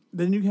this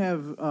Then you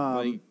have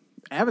like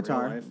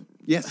Avatar. Real life.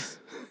 Yes.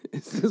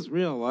 is this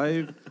real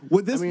life?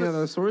 Would this I mean, are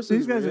the sources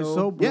These guys are real?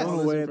 so blown All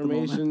this away at the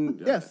moment.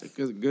 information. Yes.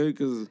 Because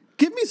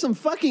Give me some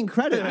fucking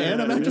credit, man.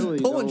 I'm not really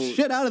just pulling don't-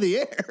 shit out of the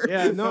air.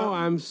 Yeah. no,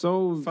 I'm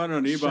so Fun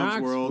on E-Bomb's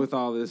shocked world. with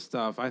all this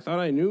stuff. I thought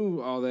I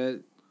knew all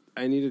that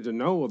I needed to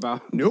know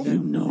about. Nope.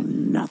 No,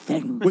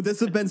 nothing. Would this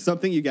have been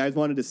something you guys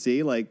wanted to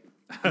see? Like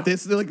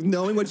this, like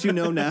knowing what you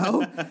know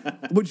now,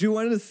 would you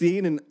want to see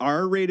an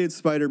R-rated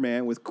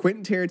Spider-Man with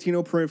Quentin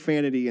Tarantino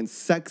profanity and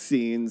sex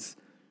scenes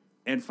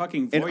And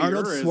fucking and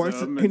Arnold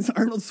voyeurism.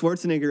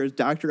 Schwarzenegger as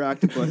Dr.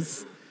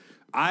 Octopus?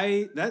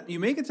 You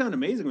make it sound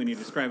amazing when you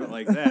describe it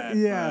like that.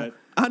 Yeah.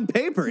 But On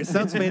paper, it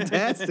sounds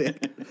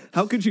fantastic.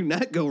 How could you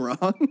not go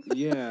wrong?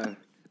 Yeah.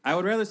 I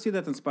would rather see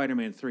that than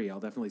Spider-Man 3. I'll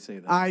definitely say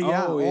that.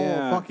 Yeah. Oh,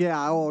 yeah. Fuck yeah.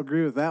 I will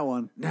agree with that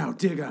one. Now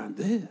dig on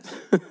this.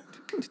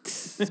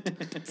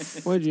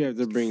 Why'd you have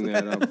to bring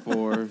that up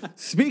for?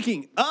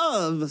 Speaking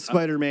of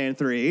Spider-Man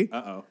 3,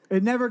 Uh-oh.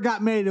 It never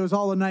got made. It was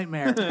all a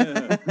nightmare.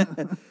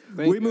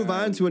 we move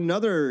on to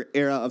another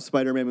era of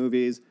Spider-Man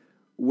movies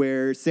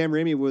where Sam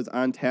Raimi was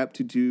on tap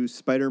to do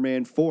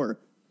Spider-Man 4.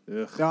 Oh,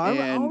 And-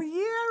 yeah.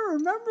 I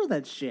remember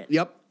that shit.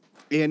 Yep.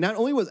 And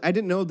I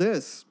didn't know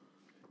this.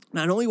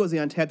 Not only was he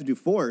on tap to do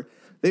 4,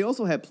 they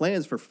also had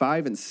plans for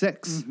 5 and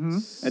 6.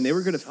 And they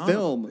were going to Son of a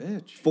film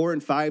bitch. 4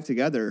 and 5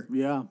 together.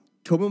 Yeah.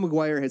 Tobey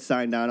Maguire had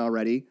signed on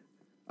already.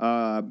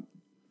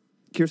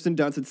 Kirsten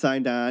Dunst had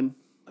signed on.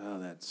 Oh,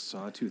 that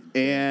sawtooth.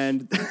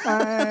 And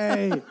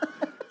Hey,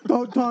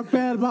 don't talk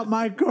bad about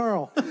my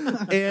girl.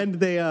 and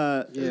they'd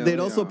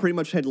also yeah. pretty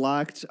much had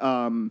locked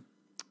Anne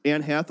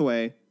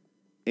Hathaway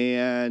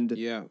and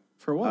Yeah.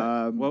 For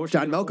what? What was she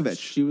John gonna play? Malkovich.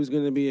 She was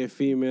going to be a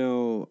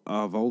female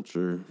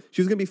vulture.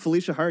 She was going to be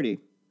Felicia Hardy.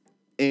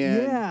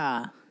 And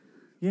Yeah.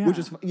 Yeah. which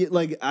is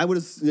like I would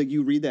like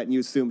you read that and you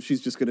assume she's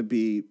just going to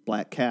be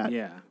Black Cat.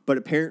 Yeah. But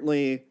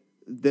apparently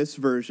this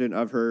version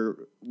of her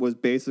was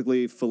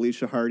basically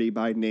Felicia Hardy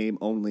by name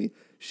only.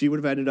 She would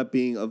have ended up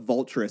being a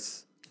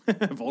Vultress.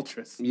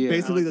 Vultress. Yeah.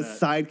 Basically I the like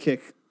sidekick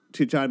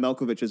to John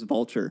Malkovich's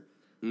Vulture.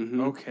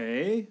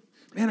 Okay.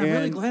 Man, I'm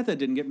really And glad that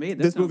didn't get made.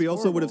 That This movie sounds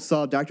also would have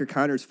horrible. saw Dr.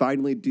 Connors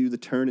finally do the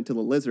turn into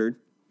the lizard.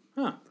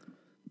 Huh.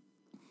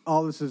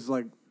 all this is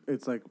like,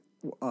 it's like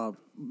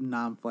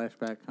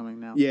non-flashback coming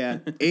now. Yeah.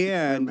 I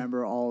And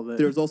remember all of it.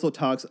 there's also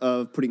talks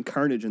of putting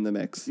Carnage in the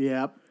mix.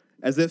 Yep.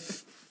 As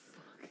if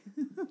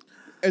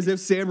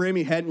Sam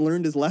Raimi hadn't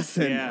learned his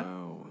lesson. Yeah.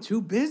 Wow.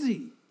 Too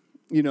busy.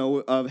 You know,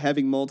 of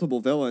having multiple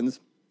villains.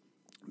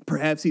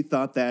 Perhaps he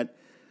thought that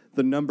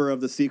the number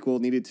of the sequel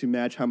needed to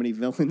match how many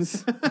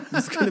villains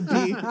it's going to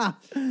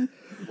be.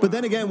 But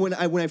then again, when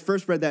I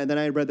first read that, and then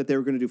I read that they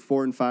were going to do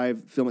 4 and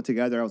 5, film it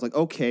together, I was like,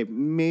 okay,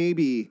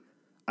 maybe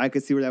I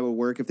could see where that would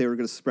work if they were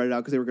going to spread it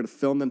out because they were going to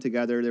film them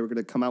together. They were going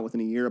to come out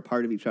within a year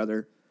apart of each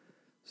other.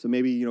 So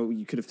maybe, you know,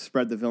 you could have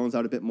spread the villains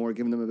out a bit more,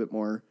 given them a bit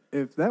more.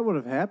 If that would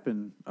have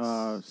happened,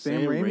 Sam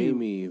Sam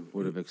Raimi, Raimi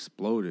would have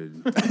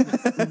exploded.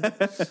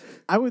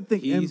 I would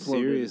think He imploded.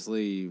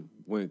 seriously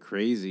went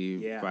crazy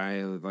Yeah.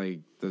 by like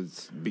the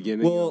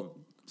beginning Well- of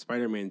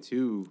Spider-Man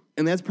 2.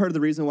 And that's part of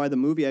the reason why the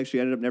movie actually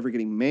ended up never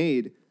getting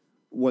made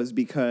was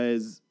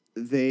because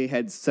they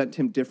had sent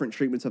him different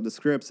treatments of the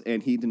scripts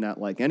and he did not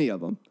like any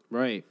of them.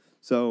 Right.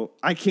 So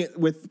I can't,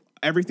 with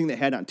everything they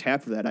had on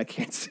tap for that, I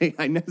can't say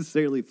I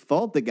necessarily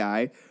fault the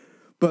guy.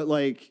 But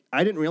like,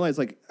 I didn't realize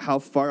like how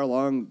far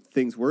along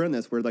things were in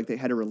this, where like they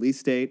had a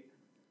release date.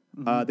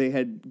 They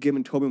had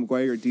given Tobey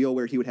Maguire a deal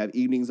where he would have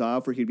evenings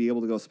off, where he'd be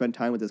able to go spend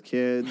time with his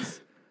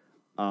kids.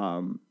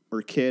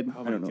 or kid.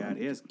 Oh I my don't know. God,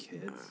 he has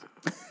kids.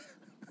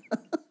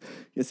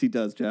 Yes, he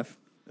does, Jeff.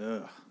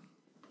 Ugh.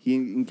 He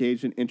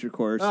engaged in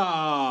intercourse.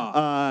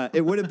 Oh,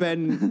 It would have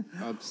been.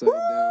 Upside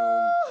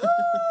down.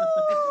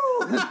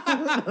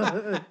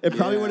 It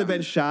probably would have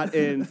been shot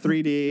in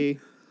 3D.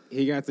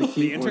 He got to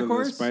keep one of the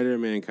intercourse?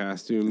 Spider-Man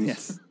costumes.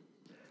 Yes.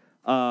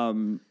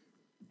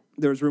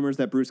 There was rumors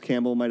that Bruce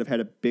Campbell might have had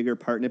a bigger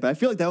part in it, but I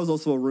feel like that was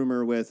also a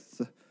rumor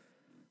with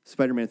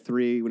Spider-Man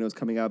 3 when it was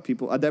coming out.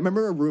 People, I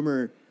remember a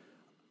rumor.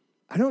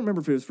 I don't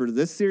remember if it was for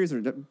this series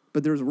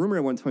but there was a rumor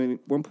at one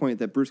point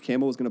that Bruce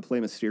Campbell was going to play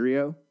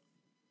Mysterio.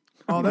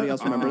 Anybody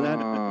else remember that?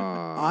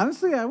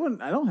 Honestly, I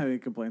wouldn't. I don't have any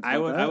complaints. I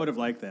about would. that. I would have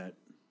liked that.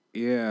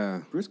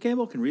 Yeah. Bruce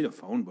Campbell can read a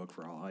phone book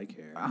for all I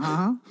care.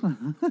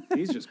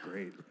 He's just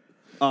great.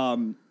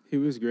 He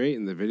was great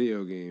in the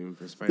video game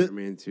for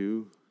Spider-Man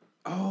 2.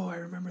 Oh, I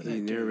remember that. He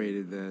game.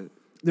 narrated that.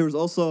 There was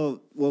also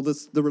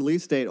the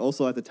release date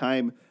also at the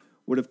time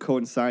would have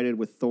coincided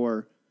with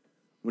Thor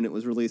when it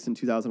was released in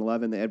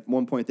 2011. At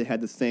one point they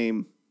had the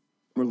same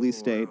release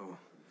date. Wow.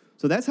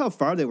 So that's how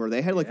far they were.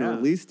 They had like a Yeah.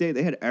 release date.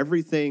 They had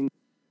everything.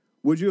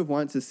 Would you have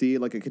wanted to see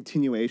like a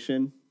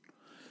continuation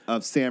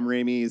of Sam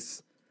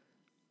Raimi's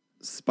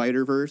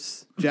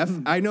Spider-Verse? Jeff,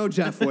 I know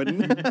Jeff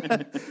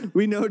wouldn't.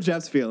 We know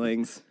Jeff's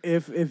feelings.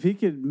 If he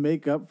could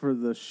make up for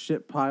the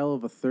shit pile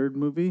of a third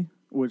movie,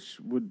 which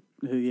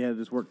he had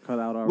his work cut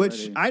out already.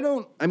 Which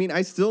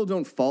I still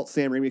don't fault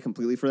Sam Raimi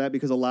completely for that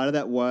because a lot of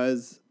that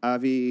was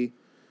Avi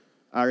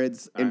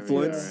Arad's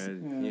influence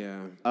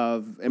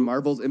and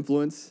Marvel's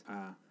influence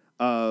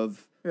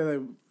of they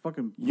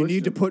fucking. you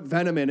need to put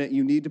Venom in it.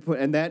 You need to put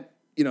and that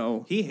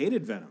He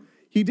hated Venom.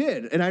 he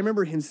did, and I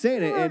remember him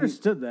saying it. I And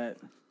understood that.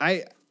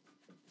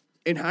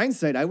 in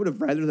hindsight, I would have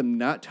rather them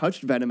not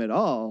touched Venom at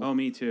all. Oh,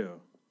 me too.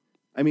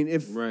 I mean,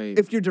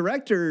 if your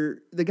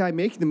director, the guy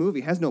making the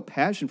movie, has no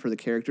passion for the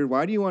character,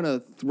 why do you want to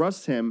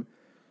thrust him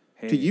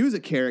to use a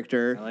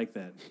character? I like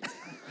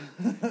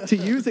that. To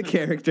use a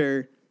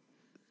character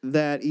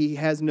that he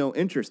has no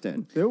interest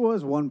in. There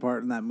was one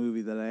part in that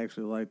movie that I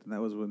actually liked, and that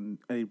was when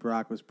Eddie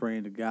Brock was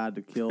praying to God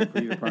to kill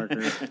Peter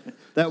Parker,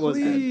 That was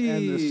good.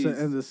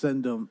 and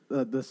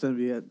the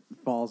symbiote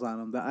falls on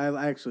him.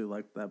 I actually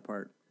liked that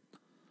part.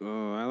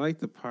 Oh, I like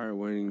the part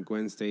when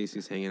Gwen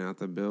Stacy's hanging out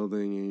the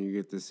building and you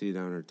get to see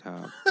down her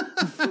top.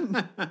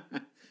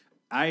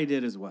 I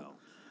did as well.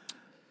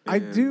 I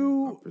And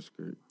do. upper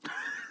skirt.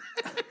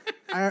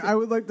 I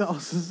would like to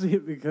also see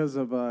it because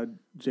of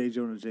J.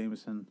 Jonah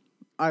Jameson.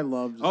 I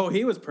loved. Oh,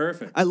 he was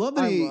perfect. I love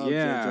that I love J.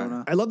 Yeah.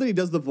 Jonah. I love that he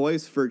does the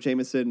voice for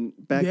Jameson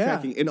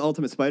backtracking in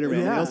Ultimate Spider-Man.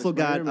 Yeah, He also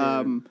got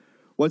Spider-Man.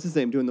 what's his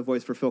name doing the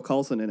voice for Phil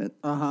Coulson in it.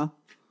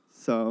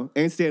 So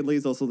and Stan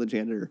Lee's also the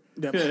janitor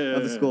Yep.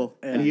 of the school,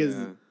 and he is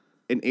Yeah.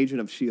 an agent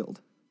of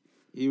Shield.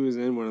 He was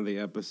in one of the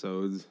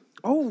episodes.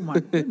 Oh my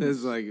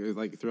goodness. It was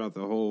like throughout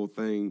the whole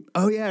thing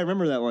Oh yeah, I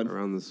remember that one.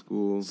 around the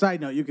school. Side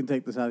note, you can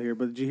take this out here,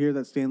 but did you hear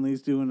that Stan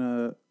Lee's doing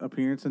a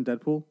appearance in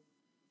Deadpool?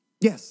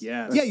 Yes.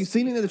 Yes. Yeah, you've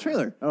seen it in the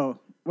trailer. Oh,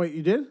 wait,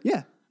 you did?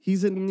 Yeah,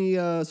 he's in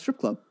the strip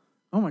club.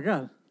 Oh my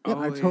god. Oh,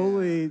 I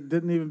totally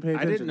didn't even pay I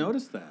attention. didn't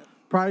notice that.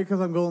 Probably because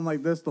I'm going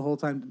like this the whole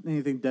time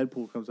anything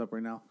Deadpool comes up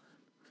right now.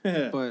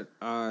 But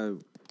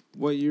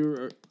what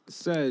you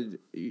said,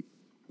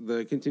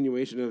 the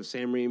continuation of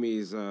Sam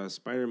Raimi's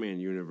Spider-Man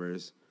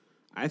universe,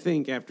 I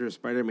think after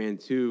Spider-Man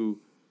 2,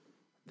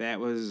 that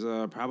was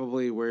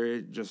probably where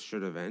it just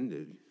should have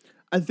ended.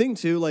 I think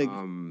too, like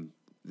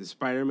The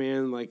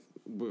Spider-Man, like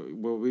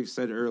what we've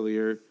said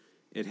earlier,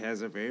 it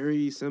has a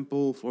very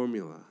simple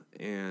formula.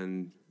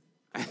 And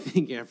I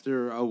think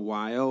after a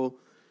while,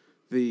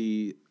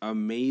 the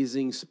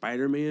amazing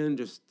Spider-Man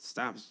just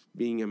stops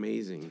being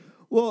amazing.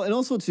 well, and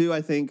also too,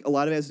 I think a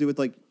lot of it has to do with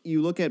like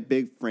you look at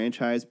big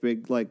franchise,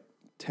 big like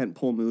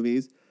tentpole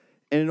movies,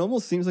 and it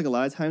almost seems like a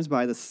lot of times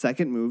by the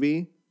second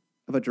movie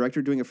of a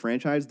director doing a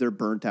franchise, they're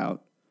burnt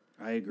out.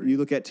 I agree. You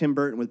look at Tim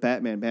Burton with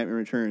Batman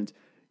Returns.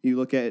 You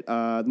look at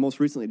the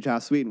most recently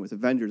Joss Whedon with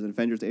Avengers and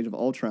Avengers: Age of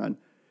Ultron.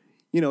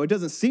 It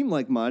doesn't seem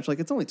like much. Like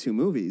it's only 2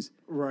 movies,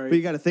 Right. But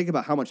you got to think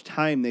about how much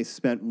time they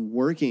spent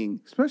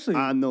working, Especially-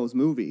 on those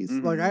movies.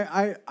 Like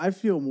I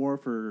feel more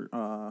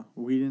for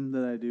Whedon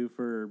than I do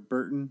for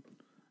Burton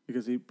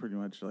because he pretty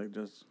much like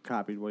just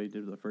copied what he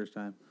did the first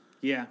time.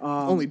 yeah.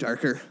 Only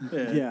darker.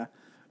 Yeah.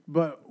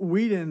 But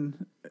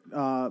Whedon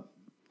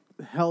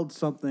held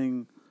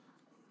something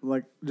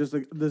like just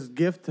like this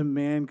gift to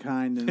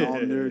mankind and all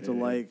nerds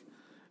alike,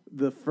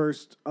 the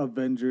first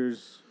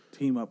Avengers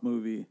team up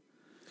movie.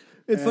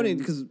 It's funny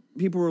because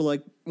people were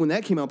like, when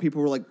that came out,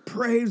 people were like,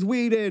 praise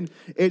Whedon.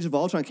 Age of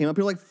Ultron came out,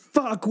 people were like,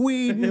 fuck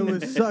Whedon. It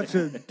was such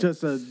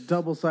just a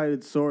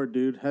double-sided sword,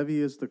 dude.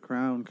 Heavy as the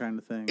crown kind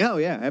of thing. Oh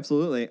yeah,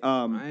 absolutely.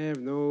 I have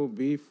no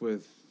beef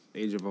with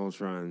Age of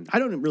Ultron. I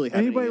don't really have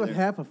Anybody any with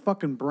either. half a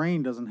fucking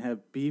brain doesn't have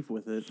beef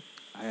with it.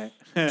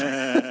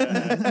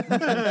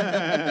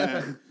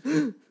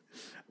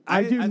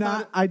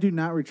 I do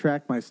not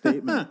retract my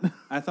statement.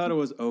 I thought it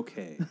was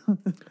okay.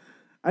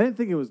 I didn't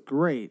think it was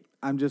great.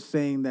 I'm just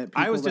saying that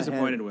people I was that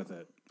disappointed with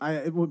it.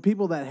 with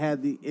people that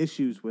had the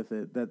issues with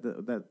it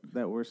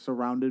that were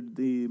surrounded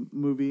the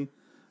movie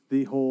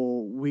the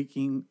whole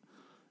weaking.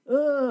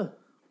 The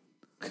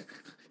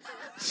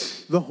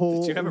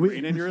whole. Did you have a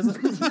brain aneurysm?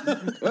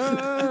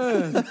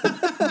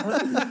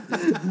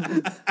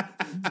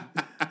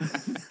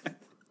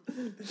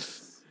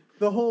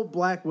 The whole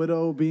Black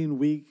Widow being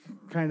weak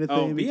kind of thing.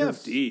 Oh,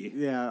 BFD.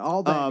 Yeah,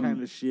 all that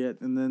kind of shit.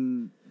 And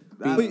then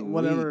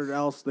whatever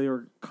else they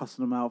were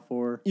cussing them out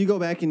for. You go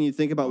back and you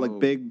think about like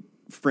big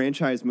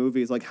franchise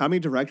movies. Like how many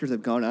directors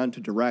have gone on to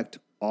direct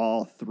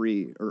all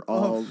three or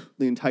all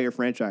the entire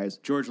franchise?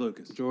 George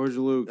Lucas. George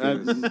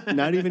Lucas.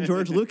 Not even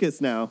George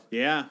Lucas now.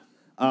 Yeah.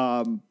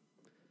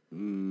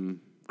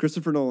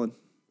 Christopher Nolan.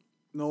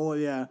 Nolan,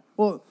 yeah.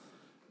 Well,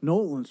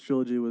 Nolan's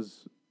trilogy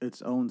was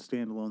its own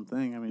standalone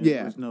thing. I mean, Yeah,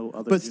 there was no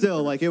other. but still,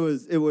 universe. like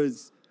it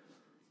was,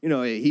 you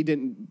know, he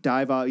didn't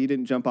dive out, he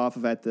didn't jump off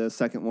of at the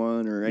second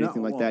one or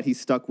anything like well- that. He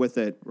stuck with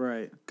it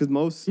right. because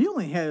most He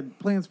only had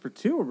plans for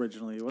 2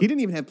 originally. he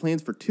didn't even have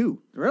plans for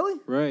 2. Really?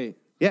 Right.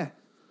 Yeah,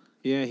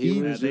 Yeah, he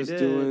He- was Yeah, they just did.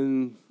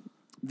 doing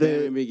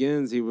Batman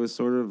Begins. He was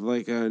sort of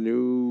like a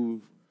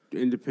new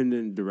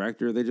independent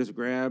director. They just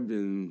grabbed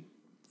and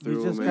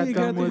threw just him got at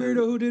done with-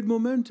 who did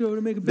Memento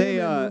to make a they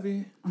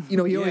movie. you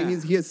know Yeah.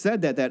 he has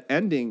said that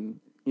ending,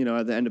 you know,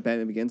 at the end of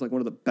Batman Begins, like one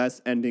of the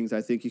best endings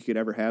I think you could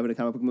ever have in a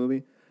comic book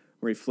movie,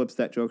 where he flips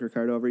that Joker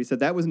card over. He said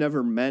that was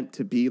never meant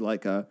to be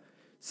like a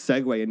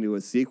segue into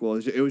a sequel.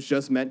 It was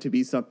just meant to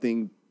be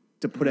something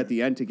to put at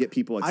the end to get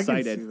people excited.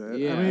 I can see that.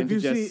 Yeah. I mean, And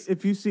if you to just-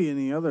 if you see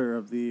any other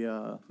of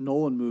the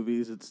Nolan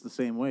movies, it's the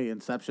same way.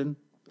 Inception,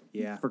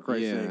 Yeah. for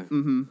Christ's Yeah. sake.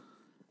 Mm-hmm.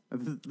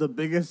 The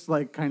biggest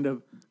like kind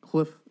of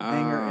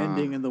cliffhanger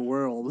ending in the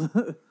world.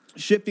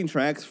 Shifting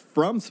tracks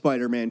from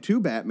Spider-Man to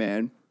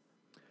Batman,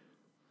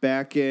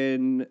 back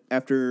in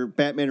after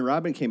Batman and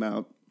Robin came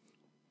out,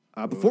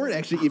 before it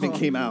actually even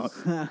came out,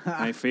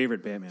 My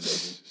favorite Batman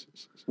movie.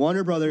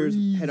 Warner Brothers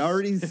had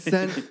already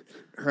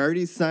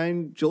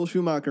signed Joel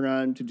Schumacher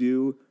on to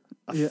do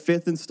a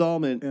 5th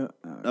installment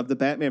of the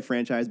Batman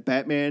franchise,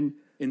 Batman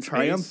In Space?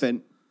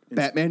 Triumphant,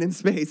 Batman in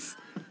Space,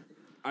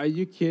 Are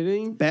you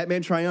kidding? Batman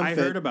I Triumphant.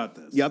 heard about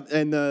this. Yep,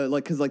 and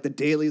because the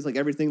dailies, like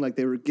everything, like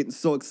they were getting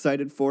so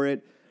excited for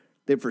it,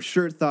 they for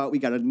sure thought we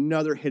got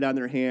another hit on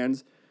their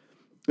hands.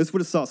 This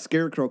would have saw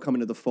Scarecrow come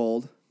into the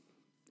fold,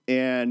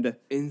 and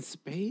In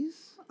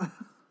space? I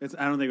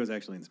don't think it was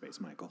actually in space,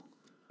 Michael.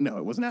 no,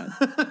 it was not.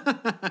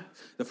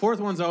 The fourth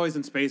one's always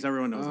in space.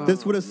 Everyone knows that.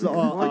 This would have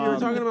saw. Well, you were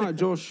talking about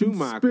Joel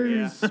Schumacher.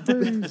 Yeah.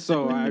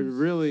 So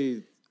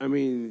I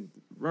mean,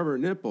 rubber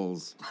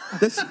nipples.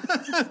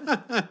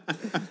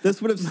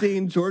 This would have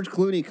seen George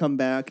Clooney come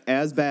back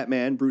as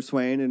Batman, Bruce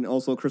Wayne, and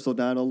also Chris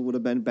O'Donnell would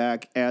have been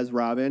back as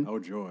Robin. Oh,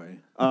 joy.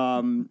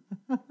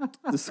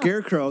 The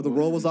Scarecrow, the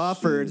role was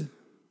offered,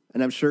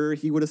 and I'm sure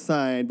he would have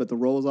signed, but the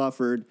role was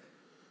offered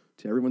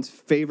to everyone's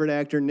favorite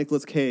actor,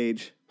 Nicolas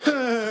Cage,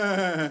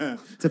 to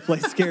play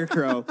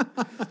Scarecrow.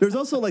 There's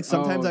also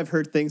sometimes I've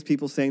heard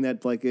people saying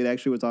that it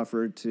actually was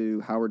offered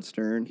to Howard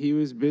Stern. He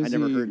was busy. I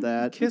never heard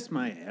that. Kiss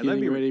my head. That'd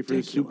Getting be ready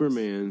ridiculous. for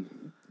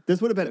Superman.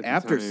 This would have been At the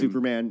after time.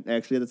 Superman.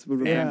 Actually, this would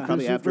have been Yeah.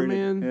 probably after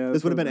Superman? Yeah,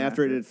 This would have been been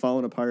after it had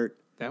fallen apart.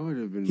 That would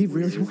have been. He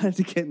really weird. wanted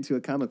to get into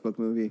a comic book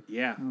movie.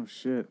 Yeah. Oh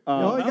shit!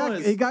 well,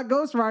 he got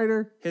Ghost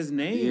Rider. His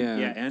name.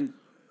 Yeah. And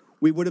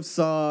We would have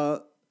saw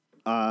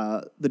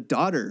the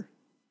daughter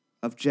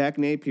of Jack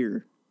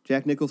Napier,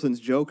 Jack Nicholson's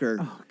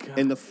Joker,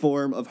 in the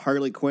form of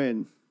Harley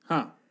Quinn.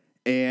 huh.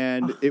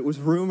 And it was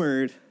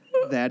rumored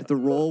that the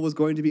role was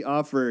going to be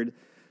offered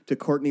to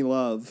Courtney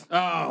Love.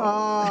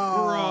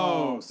 Oh,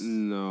 gross.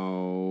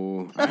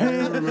 No, I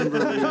remember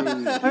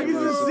reading. I can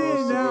just see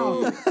it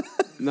now.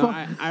 No,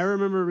 I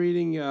remember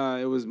reading.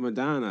 It was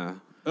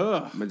Madonna.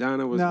 Ugh.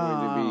 Madonna was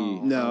going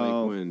to be No.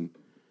 Harley Quinn.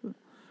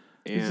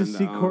 You And just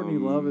see Courtney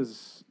Love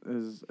as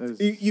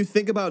You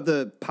think about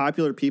the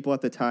popular people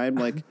at the time,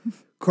 like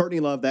Courtney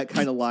Love, that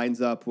kind of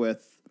lines up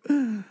with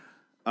oh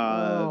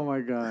my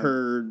god,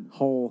 her.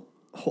 hole.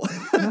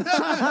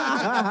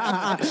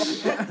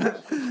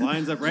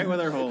 Lines up right with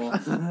her hole.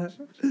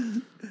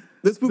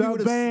 This movie The would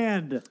have.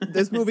 band.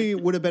 This movie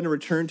would have been a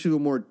return to a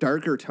more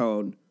darker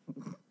tone.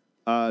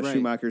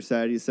 Schumacher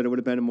said. He said it would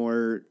have been a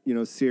more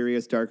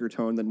serious, darker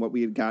tone than what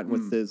we had gotten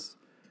with this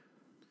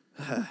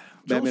Joel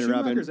Batman and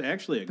Robin. Schumacher's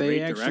actually a They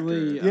great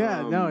actually. director.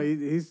 Yeah, no,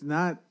 he's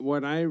not.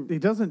 What He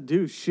doesn't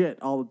do shit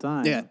all the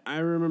time. Yeah, I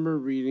remember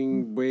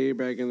reading way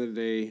back in the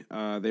day,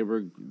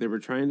 they were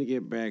trying to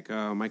get back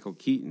Michael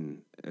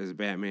Keaton as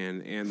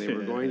Batman, and they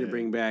were going to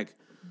bring back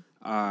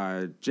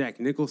Jack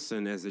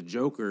Nicholson as a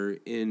Joker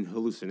in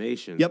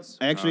Hallucinations. Yep,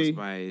 actually, caused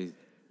by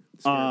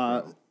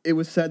Scarecrow. it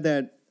was said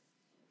that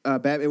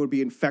Batman would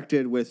be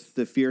infected with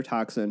the fear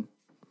toxin,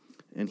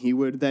 and he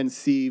would then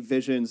see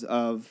visions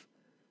of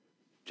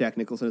Jack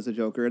Nicholson as a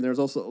Joker. And there was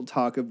also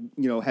talk of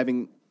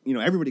having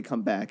everybody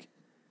come back.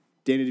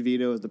 Danny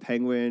DeVito as the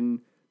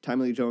Penguin,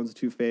 Tommy Lee Jones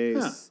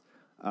Two-Face,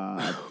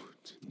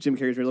 Jim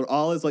Carrey's Riddler,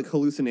 all as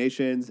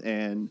hallucinations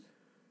and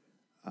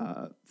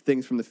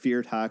things from the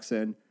fear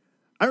toxin.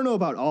 I don't know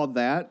about all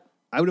that.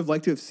 I would have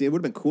liked to have seen. It would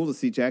have been cool to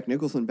see Jack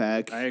Nicholson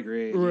back I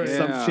agree. in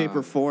some Yeah. shape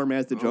or form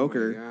as the Oh my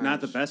Joker. gosh.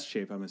 Not the best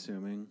shape, I'm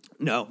assuming.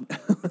 No.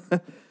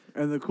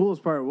 And the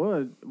coolest part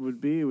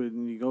would be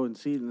when you go and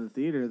see it in the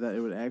theater that it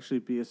would actually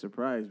be a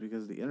surprise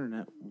because the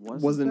internet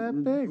wasn't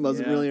that big.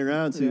 Wasn't really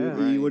around to.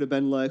 Yeah. You would have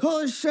been like,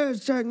 "Holy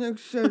shit,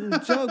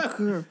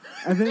 Joker!"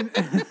 And then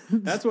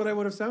That's what I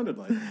would have sounded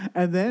like.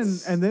 and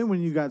then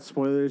when you got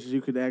spoilers,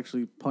 you could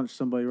actually punch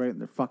somebody right in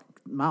their fucking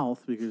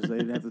mouth because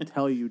they'd have to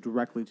tell you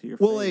directly to your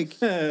Well,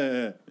 face.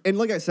 like, and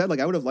like I said, like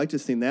I would have liked to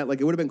have seen that.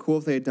 Like, it would have been cool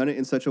if they had done it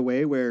in such a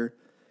way where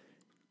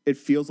it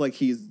feels like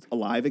he's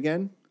alive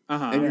again.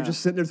 And you're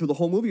just sitting there through the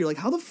whole movie. You're like,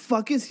 how the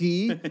fuck is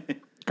he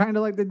Kind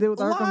of like they did with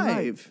Arkham Knight.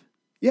 alive?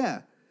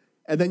 Yeah.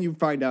 And then you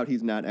find out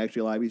he's not actually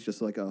alive. He's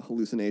just like a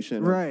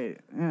hallucination. Right,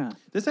 yeah.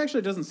 This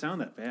actually doesn't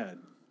sound that bad.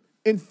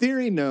 In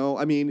theory, no.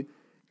 I mean,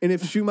 and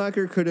if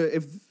Schumacher could have,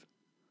 if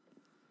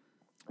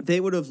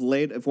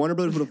Warner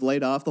Brothers would have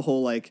laid off the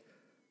whole, like,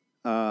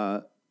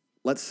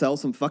 let's sell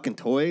some fucking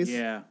toys.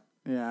 Yeah.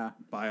 Yeah.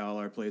 Buy all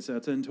our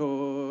playsets and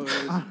toys.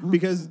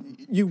 Because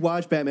you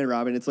watch Batman and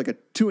Robin, it's like a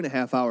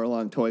 2.5 hour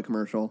long toy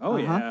commercial. Oh,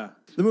 yeah.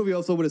 The movie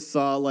also would have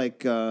saw,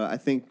 like, I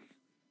think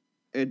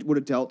it would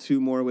have dealt too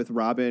more with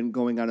Robin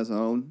going on his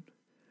own.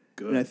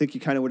 Good. And I think you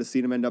kind of would have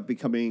seen him end up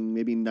becoming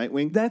maybe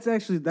Nightwing. That's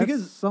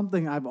Because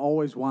something I've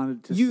always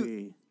wanted to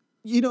see.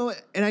 You know,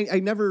 and I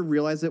never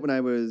realized it when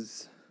I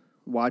was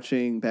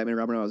watching Batman and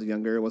Robin when I was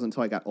younger. It wasn't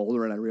until I got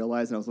older and I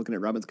realized, and I was looking at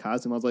Robin's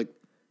costume, I was like,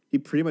 he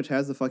pretty much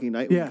has the fucking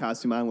Nightwing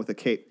costume on with a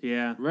cape.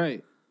 Yeah.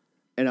 Right.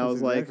 And I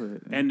was Exactly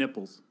like, it. And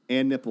nipples.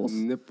 and nipples.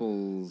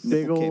 Nipples.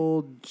 Big nipple cape.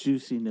 old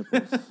juicy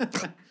nipples.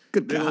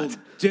 Good Big God. old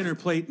dinner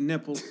plate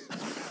nipples.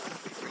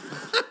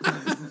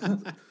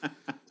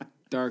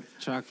 Dark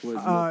chocolate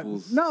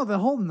nipples. No, the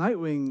whole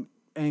Nightwing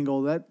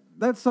angle,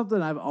 that's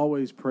something I've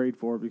always prayed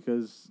for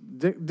because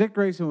Dick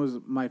Grayson was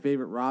my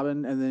favorite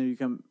Robin, and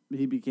then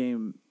he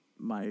became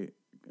my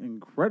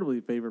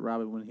incredibly favorite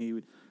Robin when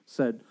he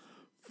said,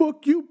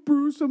 "Fuck you,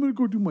 Bruce, I'm going to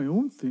go do my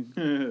own thing."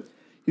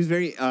 He was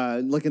very,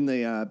 like in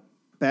the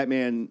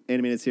Batman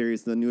animated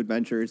series, The New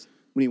Adventures,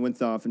 when he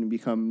went off and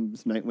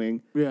becomes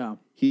Nightwing, Yeah.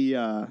 he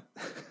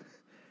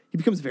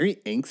becomes very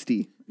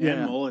angsty Yeah.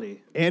 And mullety.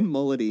 and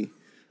mullety.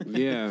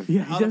 Yeah.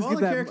 Yeah, he Out does of all get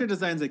the that. character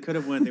designs they could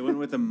have went, they went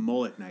with a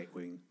mullet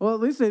Nightwing. Well, at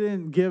least they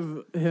didn't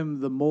give him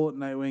the mullet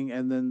Nightwing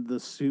and then the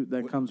suit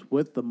that comes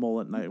with the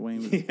mullet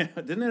Nightwing. Yeah,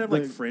 didn't it have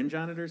like Like- fringe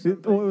on it or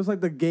something? Well, it was like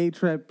the gay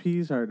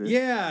trapeze artist.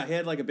 Yeah, he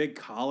had like a big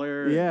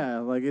collar. Yeah,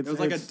 like It was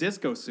like a it's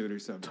disco suit or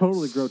something.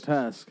 totally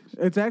grotesque.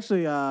 It's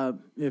actually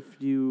if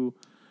you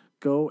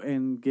go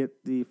and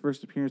get the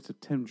first appearance of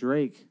Tim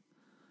Drake,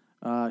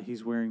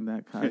 he's wearing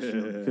that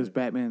costume because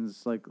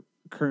Batman's like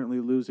currently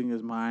losing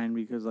his mind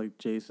because like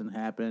Jason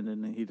happened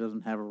and he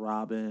doesn't have a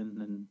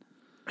Robin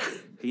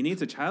He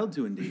needs a child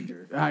to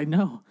endanger. and I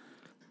know.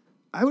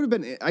 I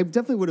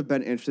definitely would have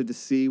been interested to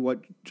see what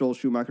Joel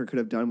Schumacher could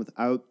have done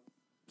without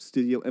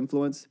studio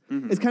influence.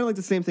 It's kind of like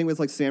the same thing with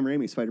like Sam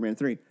Raimi, Spider-Man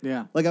 3.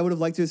 Yeah. Like I would have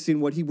liked to have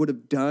seen what he would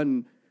have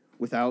done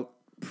without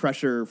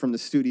pressure from the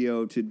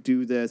studio to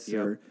do this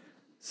or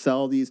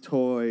sell these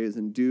toys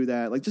and do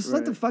that. Like just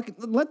let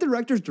the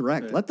directors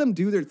direct. Let them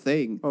do their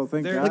thing. Oh,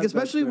 thank They're- God. Like that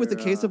especially with the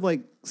they're, case of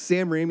like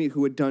Sam Raimi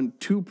who had done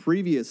 2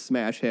 previous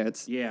smash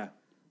hits, Yeah.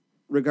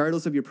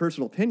 regardless of your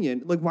personal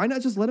opinion. Like why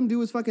not just let him do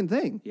his fucking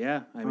thing?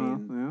 Yeah. I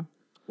mean, yeah.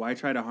 why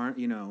try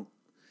to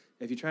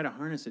if you try to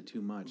harness it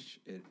too much,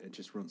 it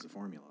just ruins the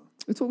formula.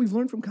 It's what we've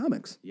learned from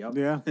comics. Yep.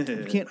 Yeah.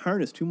 You can't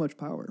harness too much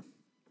power.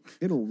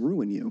 It'll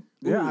ruin you.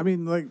 Yeah, I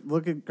mean, like,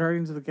 look at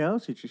Guardians of the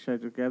Galaxy. She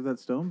tried to grab that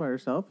stone by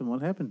herself, and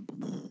what happened?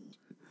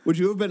 Would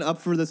you have been up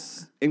for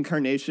this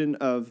incarnation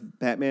of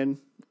Batman?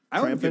 I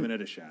would have triumphant? given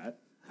it a shot.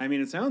 I mean,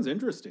 it sounds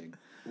interesting.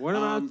 What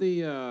about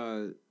the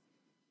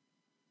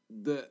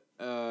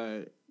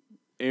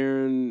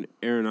Aaron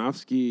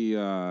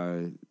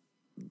Aronofsky?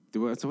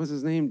 What's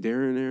his name?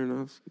 Darren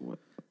Aronofsky. What?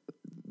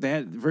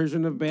 That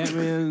version of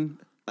Batman?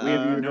 We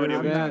have no idea heard what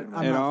of you're that talking about.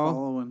 I'm at not all?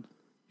 following.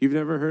 You've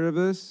never heard of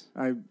this?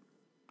 I'm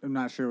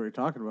not sure what you're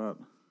talking about.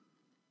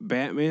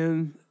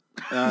 Batman.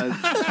 the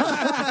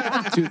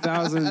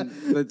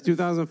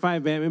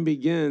 2005 Batman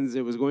Begins.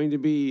 It was going to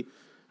be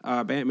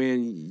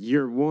Batman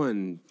Year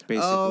One, basically.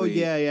 Oh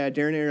yeah.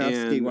 Darren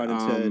Aronofsky And,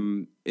 wanted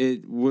to.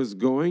 it was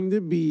going to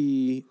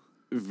be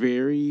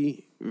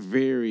very,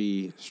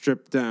 very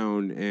stripped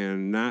down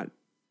and not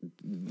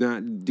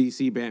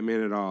DC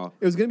Batman at all.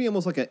 It was going to be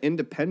almost like an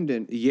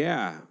independent.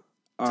 Yeah.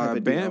 Type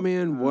of deal.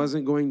 Batman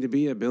wasn't going to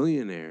be a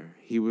billionaire.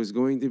 He was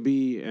going to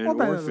be an Well,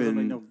 that doesn't make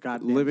orphan no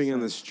goddamn living on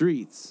the sense.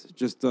 streets,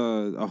 just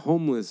a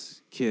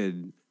homeless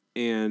kid.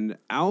 And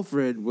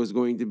Alfred was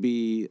going to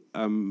be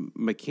a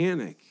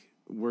mechanic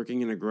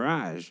working in a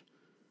garage.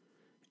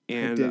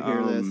 And, I did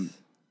hear this.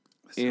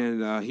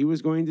 And he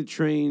was going to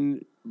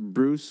train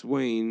Bruce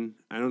Wayne.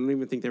 I don't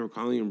even think they were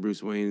calling him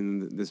Bruce Wayne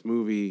in this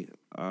movie,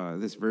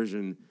 this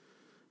version.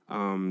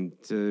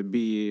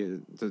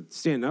 To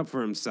stand up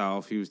for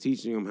himself. He was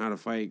teaching him how to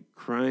fight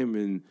crime,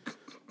 and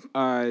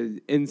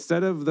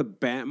instead of the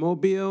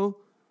Batmobile,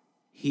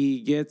 he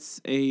gets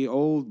a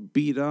old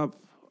beat up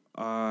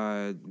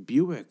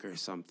Buick or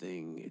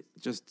something.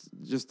 Just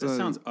That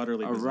sounds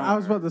utterly bizarre. I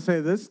was about to say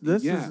this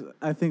Yeah. is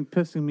I think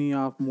pissing me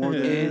off more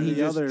than And he the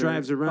just other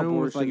drives around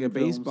with like a abortion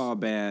films. baseball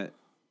bat.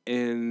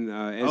 And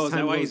as Oh, is that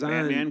time why goes he's on,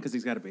 Batman? Because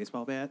he's got a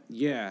baseball bat?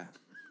 Yeah.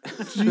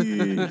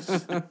 Jeez.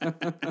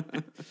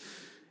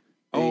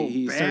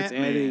 He starts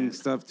Batman. adding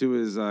stuff to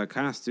his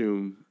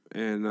costume,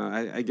 and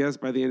I guess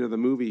by the end of the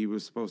movie, he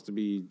was supposed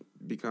to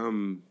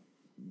become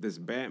this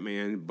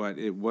Batman, but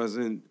it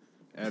wasn't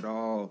at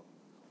all.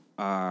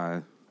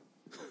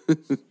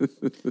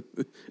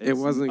 It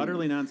wasn't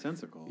utterly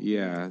nonsensical.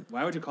 Yeah.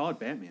 Why would you call it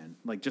Batman?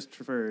 Like just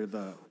for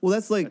the Well,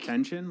 that's like.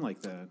 attention?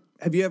 Like the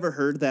Have you ever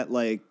heard that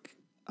like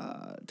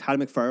Todd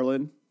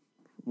McFarlane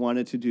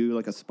wanted to do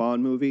like a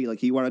Spawn movie? Like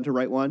he wanted to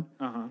write one,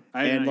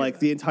 and like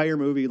the entire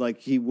movie, like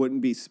he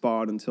wouldn't be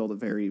Spawn until the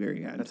very,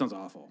 very end. that sounds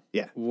awful.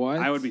 Yeah, What?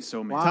 I would be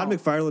so mad. Todd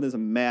McFarlane is a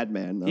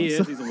madman. Though, He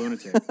so- is. He's a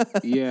lunatic.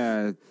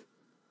 Yeah.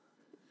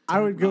 I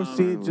would go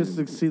see it just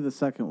to see the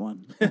second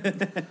one.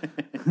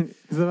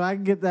 Because if I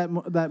can get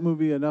that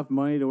movie enough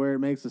money to where it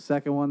makes the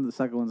second one's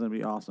gonna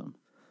be awesome.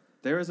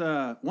 There was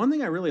one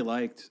thing I really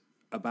liked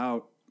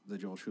about the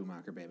Joel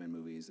Schumacher Batman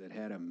movies. It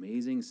had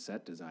amazing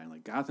set design.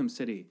 Like Gotham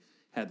City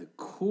had the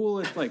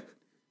coolest. Like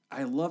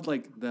I loved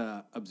like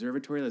the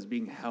observatory that's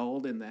being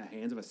held in the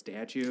hands of a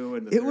statue.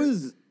 And it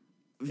was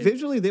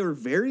visually they were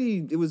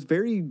very. It was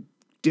very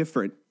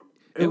different.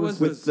 It was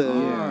with the-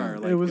 bizarre.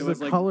 Like, it was the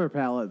like, color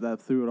palette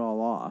that threw it all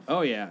off.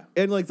 Oh yeah.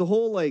 And like the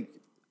whole like,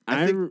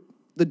 I think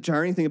the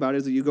jarring thing about it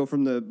is that you go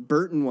from the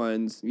Burton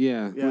ones,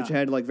 Yeah. Yeah. which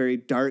had like very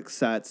dark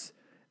sets,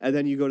 and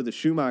then you go to the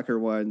Schumacher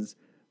ones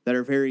that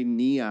are very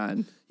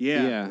neon.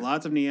 Yeah. Yeah.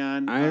 Lots of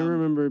neon. I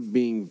remember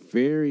being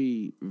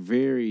very,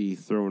 very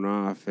thrown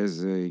off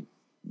as a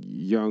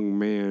young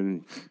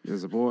man,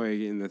 as a boy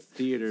in the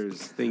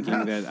theaters,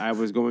 thinking that I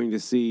was going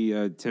to see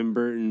a Tim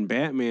Burton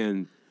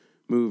Batman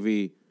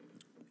movie,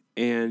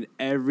 and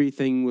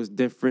everything was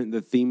different. The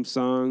theme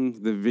song,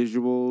 the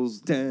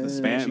visuals, Dun. the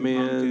Smashing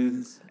Batman,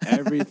 Pumpkins.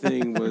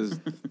 everything was.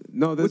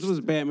 No, this was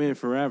Batman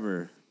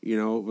Forever. You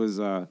know, it was.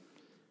 That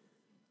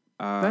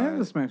had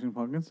the Smashing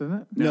Pumpkins,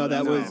 didn't it? No,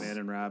 that was Batman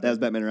and Robin. That was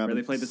Batman and Robin.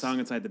 Where they played the song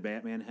inside the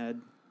Batman head.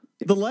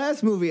 The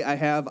last movie I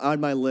have on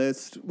my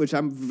list, which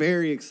I'm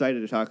very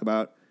excited to talk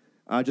about,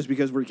 just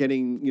because we're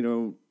getting,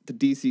 the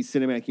DC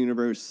Cinematic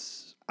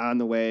Universe on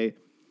the way,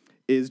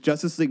 is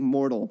Justice League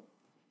Mortal,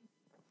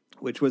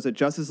 which was a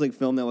Justice League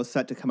film that was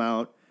set to come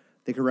out,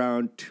 I think,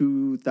 around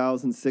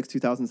 2006,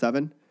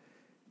 2007.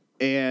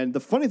 And the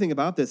funny thing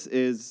about this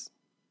is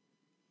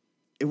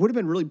it would have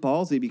been really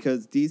ballsy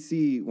because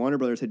DC Warner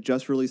Brothers had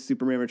just released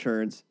Superman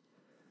Returns.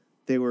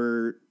 They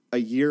were a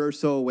year or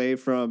so away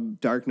from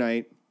Dark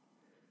Knight,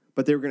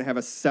 but they were going to have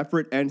a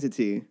separate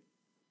entity.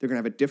 They're going to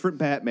have a different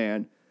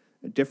Batman,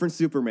 a different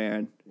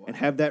Superman, and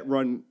have that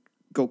run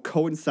go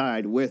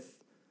coincide with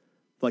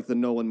like the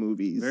Nolan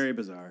movies. Very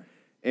bizarre.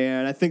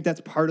 And I think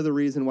that's part of the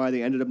reason why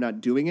they ended up not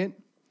doing it.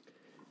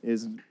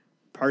 Is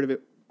part of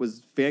it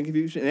was fan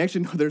confusion. And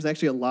actually, no, there's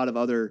actually a lot of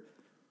other,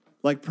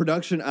 like,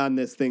 production on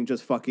this thing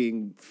just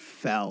fucking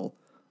fell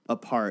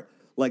apart.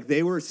 Like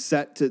they were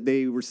set to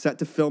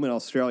film in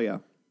Australia.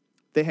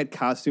 They had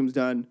costumes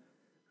done.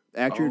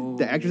 The actors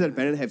that had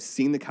been in it have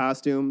seen the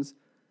costumes.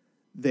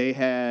 They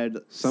had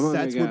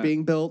sets were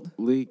being built.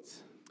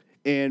 Leaked.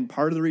 And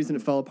part of the reason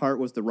it fell apart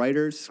was the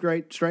writers'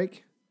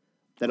 strike.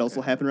 That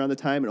also happened around the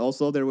time. And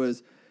also there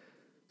was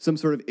some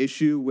sort of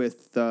issue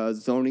with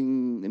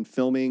zoning and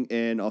filming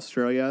in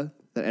Australia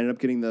that ended up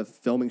getting the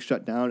filming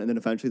shut down. And then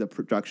eventually the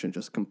production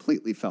just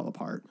completely fell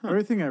apart.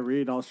 Everything I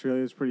read,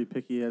 Australia is pretty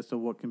picky as to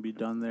what can be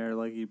done there.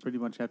 Like you pretty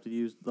much have to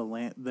use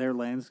their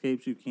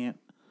landscapes. You can't,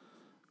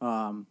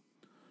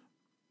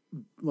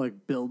 like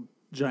build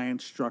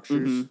giant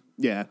structures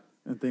Yeah.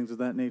 and things of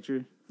that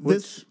nature.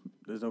 This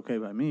Which is okay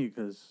by me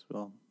because,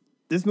 well,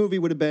 this movie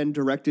would have been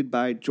directed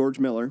by George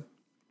Miller,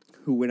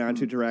 who went on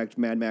to direct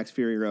Mad Max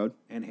Fury Road.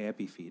 And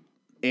Happy Feet.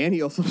 And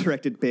he also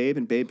directed Babe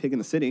and Babe Pig in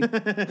the City.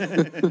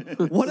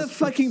 What a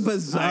fucking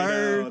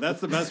bizarre... I know. That's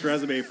the best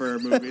resume for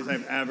movies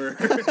I've ever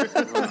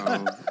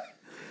heard.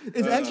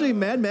 It's actually,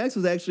 Mad Max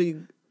was actually,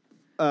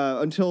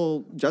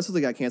 until Justice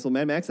League got canceled,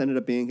 Mad Max ended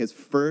up being his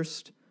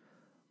first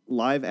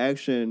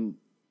live-action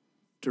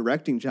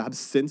directing job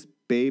since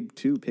Babe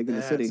 2, Pig in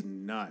the City. That's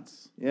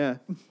nuts. Yeah.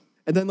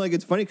 And then, like,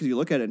 it's funny because you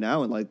look at it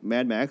now and, like,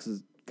 Mad Max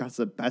has got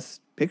the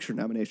Best Picture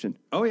nomination.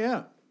 Oh,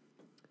 yeah.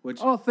 Which,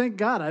 oh, thank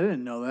God, I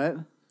didn't know that.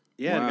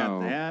 yeah, Wow.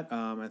 it got that.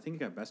 I think it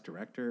got Best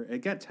Director. It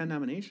got 10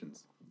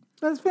 nominations.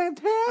 That's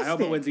fantastic. I hope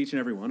it wins each and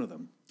every one of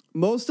them.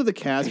 Most of the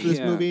cast for this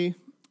Yeah. movie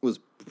was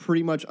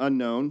pretty much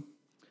unknown.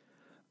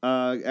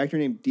 Actor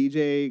named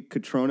DJ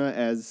Catrona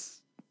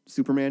as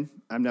Superman.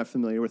 I'm not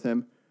familiar with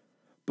him.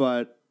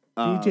 But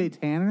DJ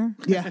Tanner?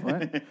 yeah,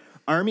 What?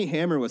 Armie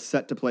Hammer was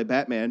set to play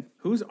Batman.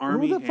 Who's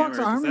Army the fuck's Hammer?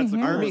 'Cause Armie that's the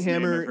Hammer? coolest Armie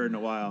name Hammer I've heard in a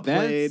while.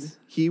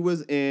 He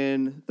was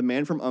in The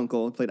Man from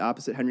U.N.C.L.E., played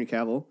opposite Henry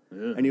Cavill.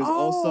 And he was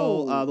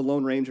also the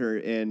Lone Ranger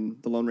in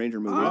the Lone Ranger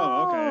movie.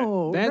 Oh, okay.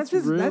 Oh, That's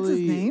his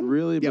name?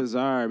 really Yep.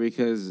 bizarre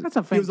because That's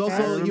a He was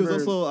fantastic. also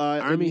remember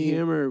in Armie the-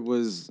 Hammer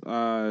was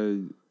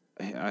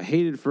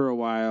hated for a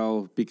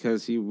while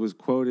because he was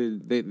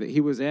quoted.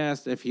 He was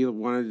asked if he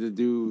wanted to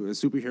do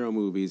superhero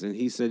movies, and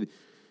he said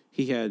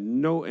he had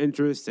no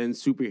interest in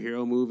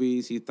superhero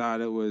movies. He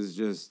thought it was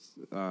just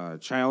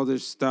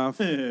childish stuff,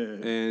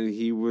 and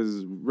he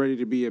was ready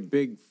to be a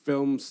big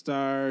film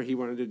star. He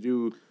wanted to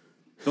do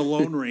The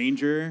Lone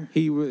Ranger.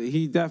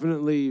 He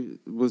definitely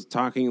was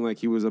talking like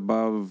he was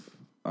above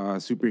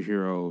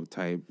superhero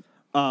type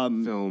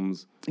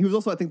films. He was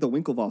also, I think, the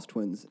Winklevoss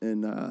twins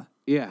in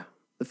Yeah.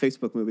 the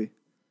Facebook movie,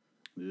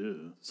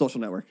 Ew. Social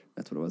Network.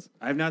 That's what it was.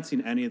 I've not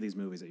seen any of these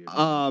movies that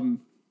you're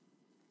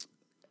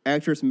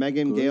Actress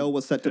Megan Gale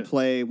was set to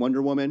play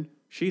Wonder Woman.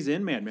 She's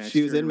in Mad Max.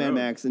 She was Fury in Mad Road.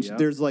 Max, and Yep.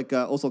 there's like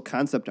also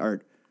concept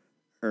art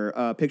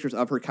or pictures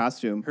of her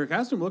costume. Her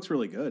costume looks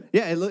really good.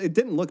 Yeah, it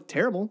didn't look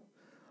terrible.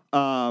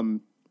 Former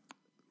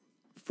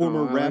I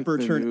like rapper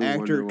the turned new actor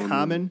Wonder Woman.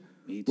 Common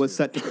Me was too.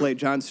 set to play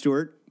Jon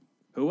Stewart.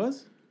 Who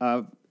was?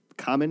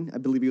 Common, I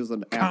believe he was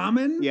an actor.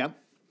 Common? Yeah.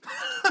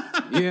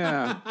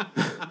 Yeah.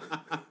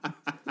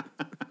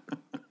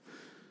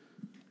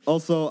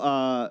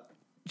 Also,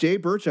 Jay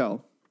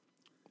Burchell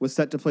was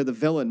set to play the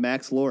villain,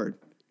 Max Lord.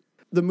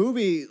 The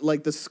movie,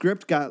 like the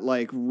script got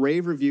like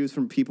rave reviews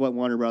from people at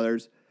Warner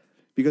Brothers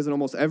because in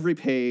almost every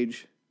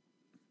page,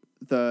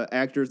 the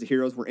actors, the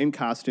heroes were in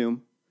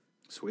costume.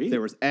 Sweet.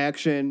 There was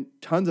action,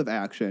 tons of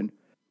action.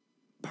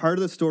 Part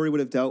of the story would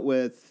have dealt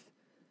with,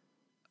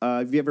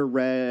 have you ever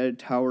read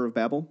Tower of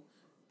Babel?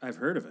 I've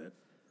heard of it.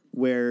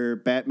 Where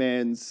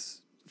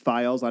Batman's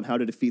files on how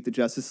to defeat the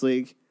Justice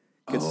League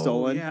get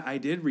stolen. Yeah, I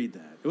did read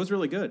that. It was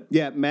really good.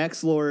 Yeah,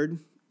 Max Lord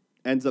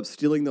ends up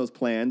stealing those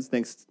plans.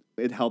 Thanks,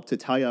 it helped to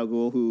Talia al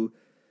Ghul, who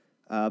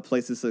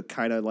places a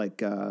kind of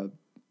like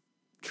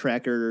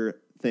tracker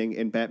thing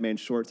in Batman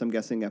shorts. I'm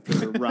guessing after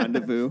the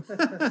rendezvous.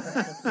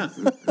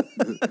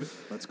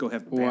 Let's go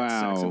have bat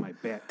sex Wow. in my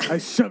bat. I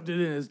shoved it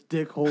in his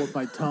dick hole with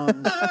my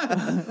tongue.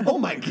 Oh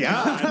my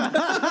god!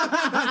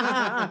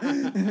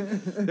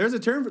 There's a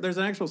term. There's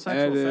an actual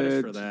sexual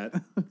fetish for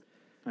that.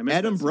 I missed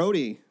Adam that.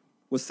 Brody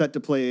was set to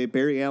play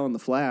Barry Allen, the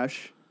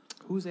Flash.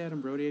 Who's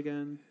Adam Brody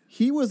again?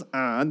 He was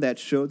on that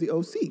show, The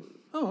OC.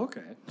 Oh,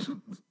 okay.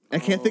 I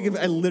can't think of.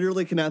 I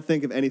literally cannot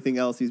think of anything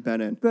else he's been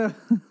in.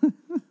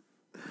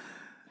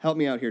 Help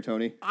me out here,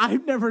 Tony.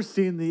 I've never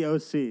seen the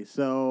OC,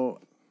 so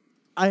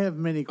I have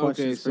many Okay,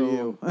 questions for so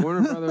you.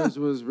 Warner Brothers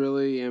was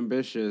really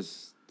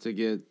ambitious to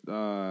get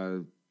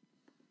the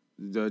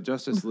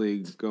Justice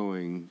League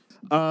going.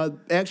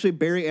 Actually,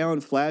 Barry Allen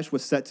Flash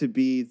was set to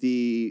be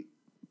the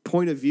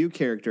point of view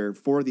character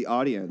for the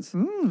audience.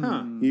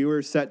 Huh. You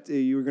were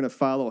going to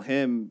follow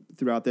him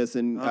throughout this,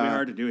 and That'll be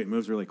hard to do. He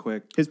moves really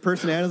quick. his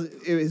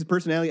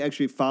personality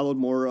actually followed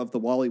more of the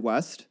Wally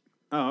West,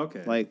 Oh,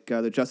 okay. like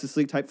the Justice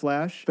League type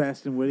Flash,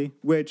 Fast and witty.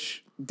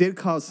 which did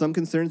cause some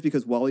concerns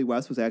because Wally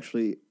West was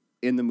actually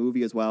in the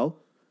movie as well,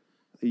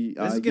 a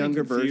this is getting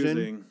younger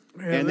version,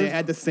 confusing. and they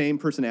had the same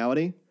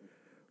personality,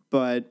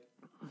 but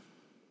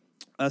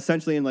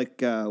essentially in like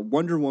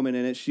Wonder Woman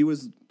in it, she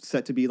was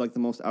set to be like the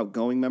most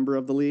outgoing member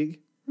of the league,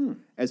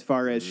 as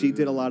far as she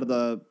did a lot of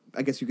the,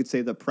 I guess you could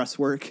say, the press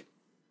work,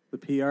 The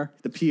PR.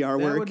 the PR That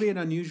work. would be an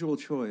unusual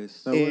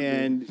choice. That would be.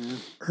 And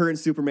her and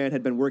Superman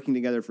had been working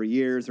together for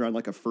years. They're on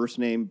like a first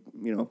name,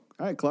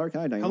 hi Clark,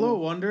 hi Diana. Hello,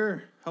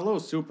 Wonder. Hello,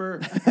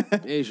 Super.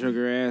 Hey,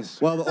 sugar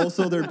ass. Well,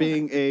 also there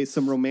being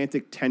some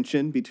romantic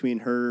tension between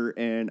her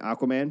and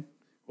Aquaman.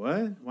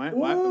 What? Why?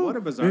 What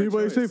a bizarre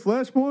Anybody choice. say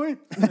Flashpoint?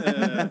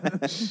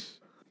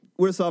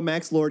 We saw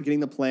Max Lord getting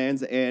the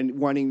plans and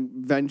wanting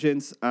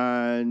vengeance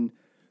on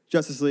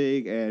Justice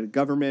League and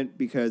government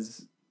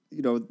because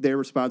they're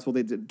responsible.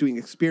 They're doing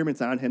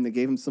experiments on him. They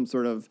gave him some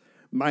sort of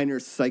minor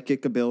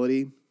psychic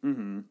ability.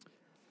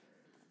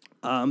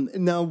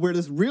 Now, where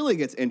this really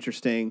gets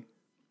interesting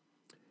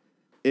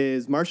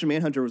is Martian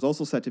Manhunter was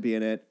also set to be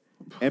in it,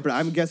 but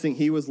I'm guessing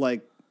he was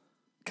like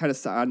kind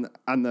of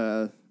on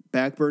the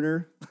back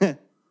burner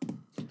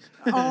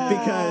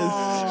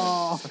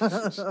because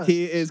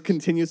he is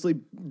continuously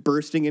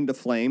bursting into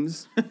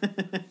flames.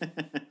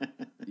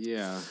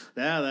 Yeah.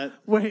 Yeah, that.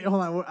 Wait,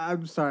 hold on.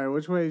 I'm sorry.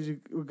 Which way did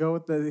you go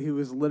with that? He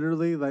was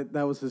literally like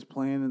that was his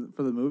plan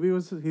for the movie.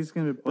 Was he's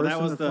going to burst Well,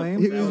 that was into the-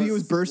 flames? He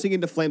was bursting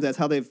into flames. That's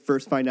how they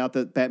first find out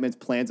that Batman's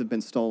plans have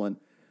been stolen.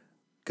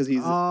 Because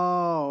he's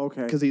Oh,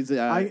 okay. because he's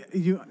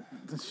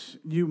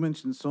you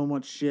mentioned so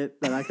much shit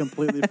that I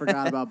completely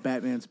forgot about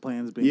Batman's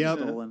plans being Yep.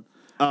 stolen.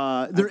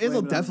 there is blame it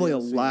on definitely a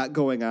DLC. lot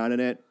going on in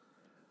it.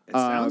 It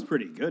sounds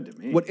pretty good to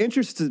me. What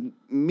interested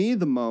me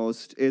the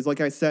most is, like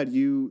I said,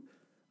 you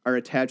are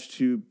attached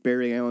to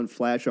Barry Allen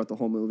Flash throughout the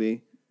whole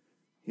movie.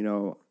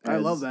 I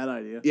love that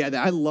idea. Yeah,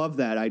 I love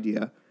that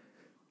idea.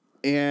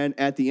 And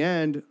at the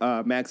end,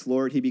 Max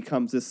Lord, he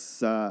becomes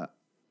this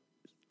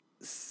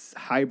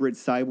hybrid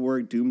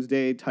cyborg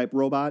doomsday type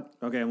robot.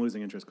 Okay, I'm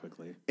losing interest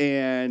quickly.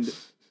 And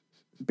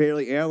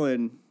Barry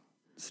Allen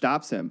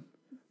stops him.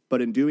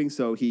 But in doing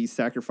so, he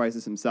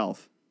sacrifices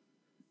himself.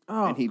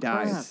 Oh, And he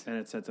dies. crap. And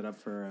it sets it up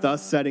for.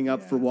 Thus setting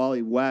up for yeah.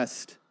 Wally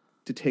West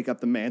to take up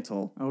the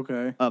mantle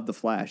Okay. of the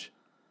Flash.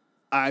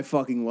 I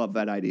fucking love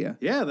that idea.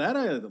 Yeah, that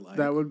I like.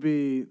 That would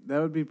be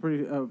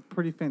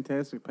pretty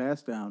fantastic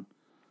pass down.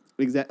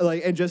 Exactly.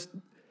 Like, and just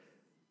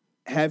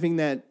having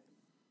that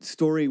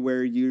story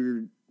where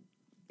you're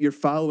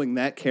following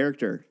that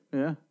character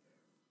Yeah.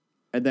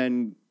 and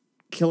then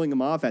killing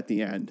him off at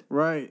the end.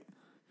 Right.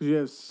 'Cause you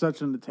have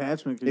such an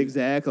attachment. 'Cause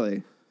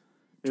Exactly.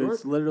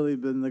 It's literally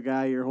been the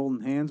guy you're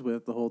holding hands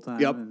with the whole time.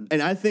 Yep.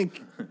 And I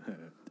think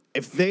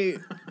if they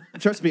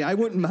trust me, I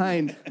wouldn't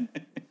mind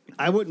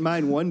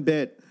one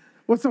bit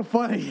What's so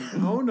funny?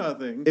 Oh,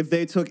 nothing. if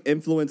they took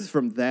influence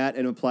from that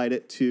and applied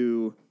it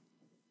to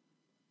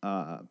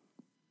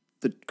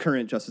the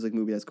current Justice League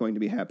movie that's going to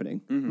be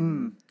happening.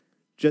 And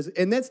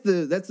that's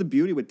the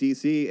beauty with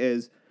DC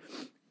is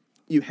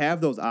you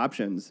have those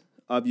options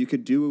of you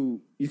could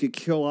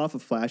kill off a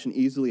Flash and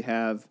easily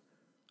have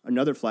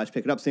another Flash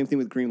pick it up. Same thing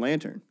with Green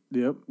Lantern.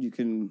 Yep. You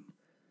can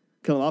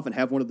kill him off and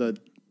have one of the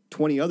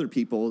 20 other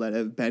people that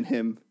have been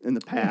him in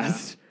the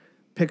past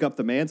pick up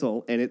the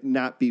mantle and it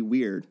not be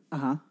weird.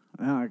 Yeah,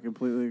 I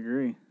completely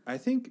agree. I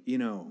think,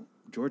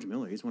 George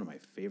Miller, he's one of my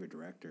favorite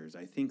directors.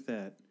 I think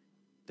that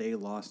they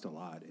lost a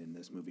lot in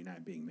this movie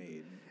not being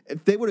made.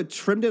 If they would have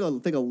trimmed it, I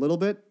think, a little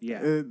bit.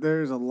 Yeah.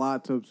 There's a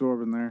lot to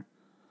absorb in there.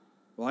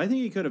 Well, I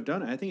think he could have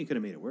done it. I think he could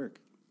have made it work.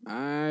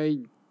 I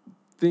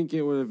think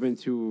it would have been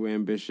too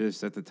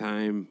ambitious at the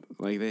time.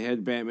 Like, they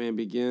had Batman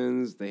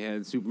Begins, they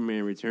had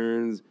Superman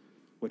Returns,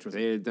 Which was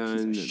they had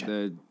done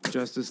the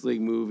Justice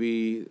League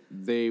movie.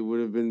 They would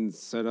have been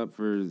set up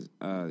for,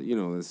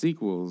 the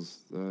sequels,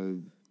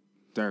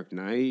 Dark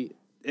Knight.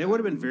 It would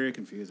have been very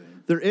confusing.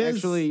 There is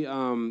Actually,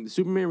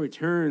 Superman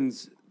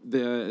Returns,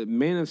 the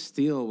Man of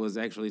Steel was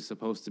actually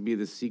supposed to be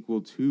the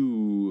sequel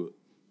to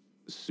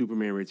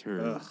Superman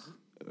Returns.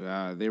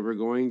 They were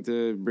going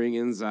to bring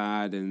in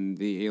Zod and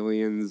the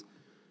aliens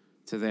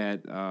to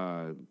that,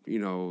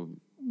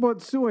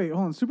 But so wait,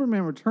 hold on.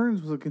 Superman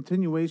Returns was a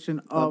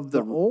continuation of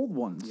the old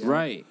ones.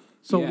 Right.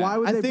 So Yeah. why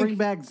would I they think- bring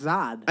back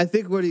Zod? I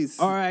think what he's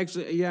Or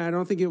actually, yeah, I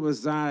don't think it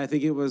was Zod. I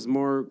think it was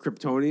more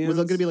Kryptonians. was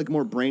it going to be like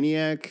more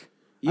Brainiac.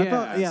 I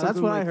thought- that's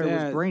something what I like heard was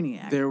that.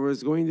 Brainiac. There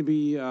was going to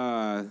be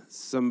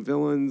some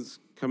villains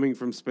coming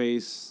from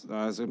space,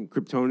 some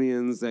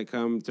Kryptonians that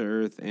come to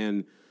Earth,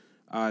 and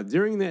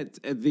during that,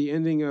 at the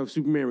ending of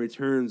Superman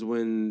Returns,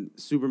 when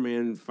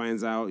Superman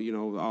finds out,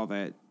 all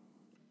that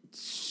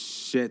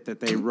shit that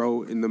they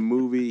wrote in the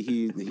movie,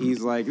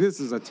 he's like, this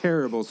is a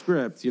terrible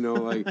script,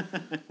 like,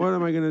 what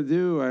am I gonna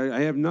do?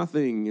 I have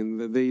nothing,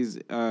 and these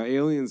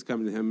aliens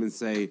come to him and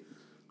say,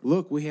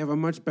 look, we have a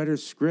much better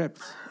script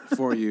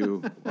for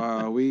you. Is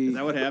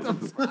that what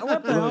happens?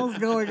 What the hell's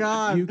going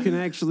on? You can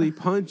actually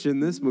punch in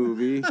this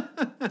movie.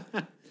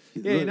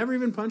 Yeah, he never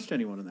even punched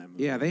anyone in that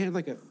movie. Yeah, they had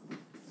like a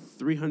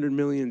 $300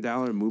 million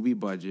movie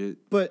budget,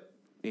 But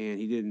and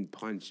he didn't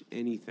punch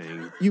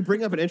anything. you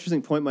bring up an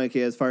interesting point,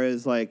 Mikey, as far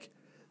as like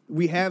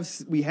we have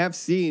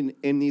seen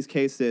in these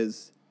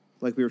cases,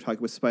 like we were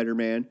talking with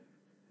Spider-Man,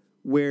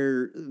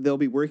 where they'll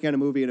be working on a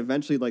movie and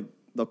eventually like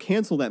they'll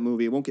cancel that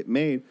movie, it won't get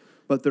made,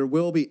 but there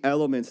will be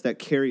elements that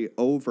carry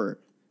over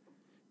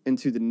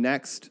into the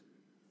next,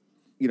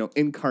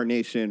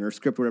 incarnation or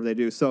script, whatever they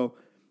do. So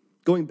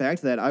going back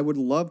to that, I would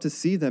love to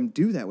see them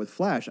do that with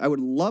Flash. I would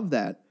love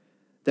that.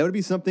 That would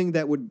be something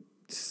that would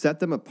set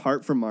them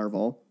apart from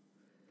Marvel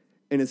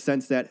in a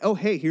sense that, oh,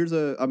 hey, here's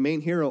a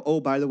main hero. Oh,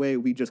 by the way,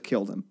 we just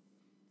killed him.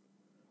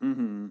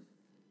 Mm-hmm.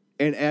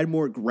 And add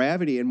more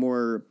gravity and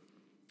more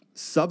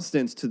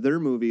substance to their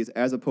movies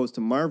as opposed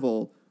to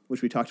Marvel,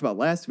 which we talked about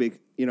last week,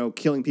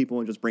 killing people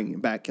and just bringing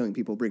them back, killing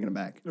people, bringing them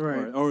back.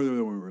 Right. Or they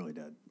weren't really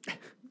dead.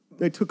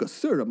 They took a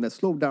serum that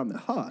slowed down their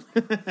heart.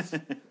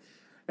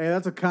 Hey,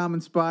 that's a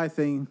common spy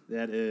thing.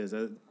 That is.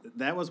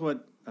 That was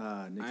what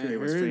Nick I Fury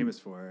was heard- famous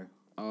for.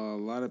 A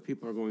lot of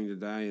people are going to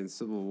die in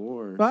Civil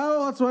War.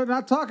 Oh, that's why we're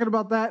not talking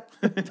about that.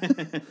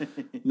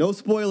 No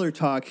spoiler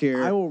talk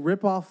here. I will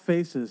rip off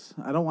faces.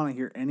 I don't want to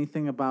hear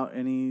anything about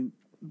any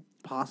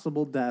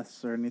possible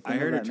deaths or anything. I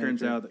heard of it that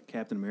turns nature. out that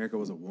Captain America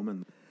was a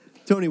woman.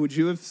 Tony, would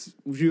you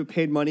have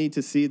paid money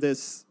to see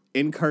this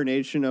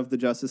incarnation of the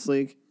Justice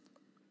League?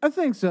 I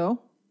think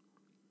so.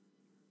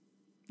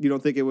 You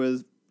don't think it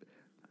was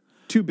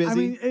too busy? I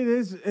mean, it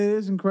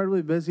is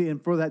incredibly busy,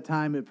 and for that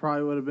time, it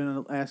probably would have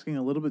been asking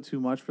a little bit too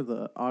much for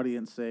the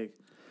audience sake.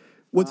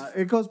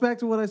 It goes back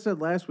to what I said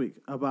last week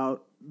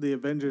about the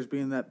Avengers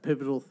being that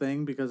pivotal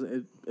thing because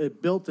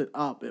it built it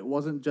up. It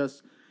wasn't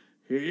just,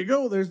 here you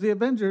go, there's the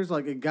Avengers.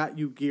 Like, it got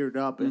you geared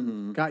up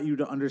and got you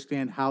to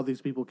understand how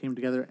these people came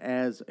together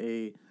as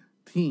a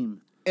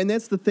team. And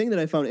that's the thing that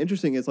I found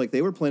interesting is like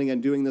they were planning on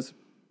doing this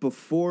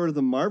before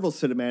the Marvel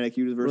Cinematic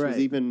Universe was Right.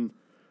 even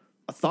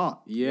a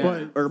thought.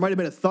 Yeah. Or it might have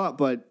been a thought,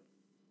 but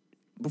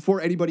before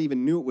anybody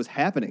even knew it was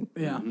happening.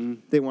 Yeah.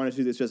 They wanted to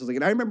do this Justice League.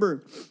 And I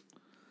remember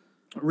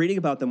reading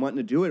about them wanting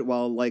to do it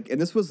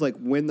and this was like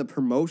when the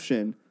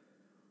promotion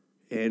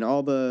and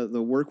all the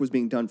work was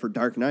being done for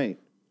Dark Knight.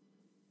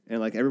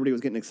 And like everybody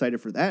was getting excited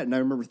for that. And I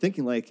remember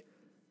thinking like,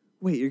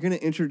 wait, you're going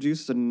to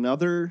introduce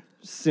another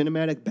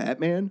cinematic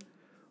Batman?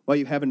 while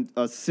you have a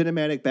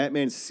cinematic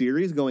Batman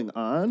series going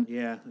on.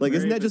 Yeah, Like,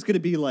 isn't very that just going to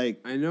be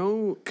like I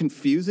know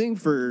confusing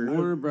for?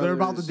 Warner Brothers. They're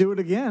about to do it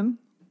again.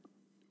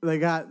 They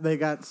got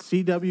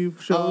CW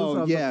shows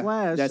of yeah, the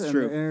Flash. that's and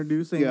true. They're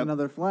introducing Yep.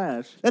 another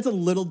Flash. That's a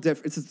little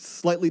different. It's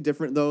slightly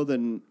different though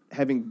than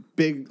having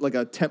big like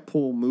a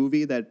tentpole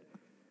movie that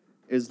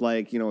is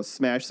like a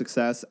smash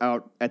success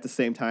out at the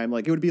same time.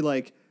 Like it'd be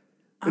like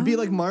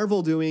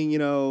Marvel doing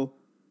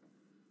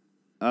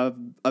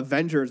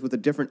Avengers with a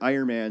different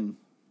Iron Man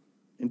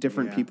and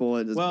different Yeah. people.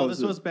 As Well, opposed this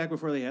to, was back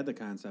before they had the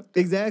concept.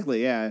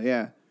 exactly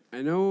yeah.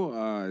 I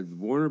know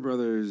Warner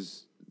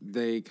Brothers,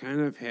 they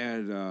kind of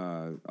had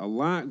a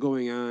lot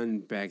going on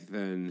back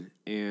then,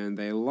 and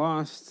they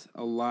lost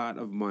a lot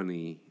of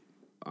money,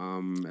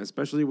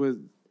 especially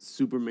with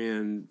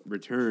Superman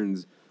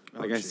Returns.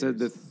 Like I said,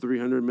 the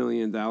 $300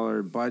 million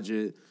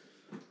budget,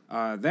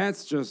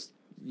 that's just,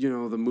 the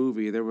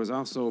movie. There was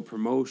also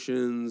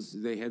promotions.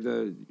 They had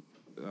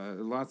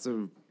lots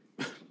of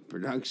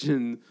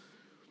production,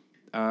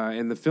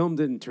 and the film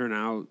didn't turn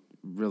out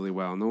really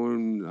well. No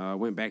one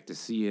went back to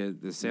see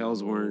it. The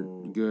sales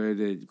weren't good.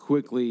 It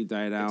quickly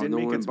died out. didn't No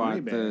make one its money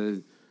bought back.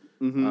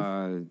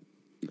 the.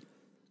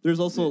 There's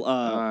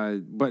also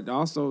But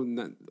also,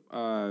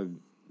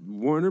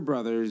 Warner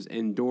Brothers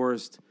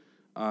endorsed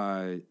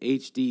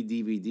HD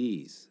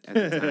DVDs at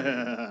the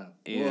time,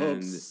 and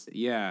Whoops.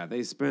 yeah,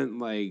 they spent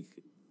like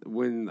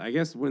when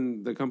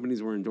the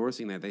companies were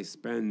endorsing that, they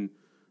spend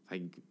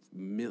like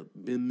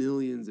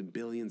millions and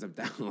billions of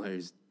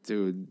dollars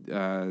to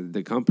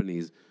the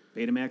companies.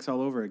 Betamax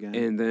all over again.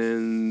 And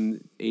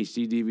then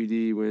HD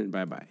DVD went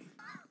bye-bye.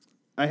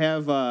 I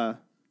have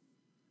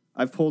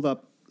I've pulled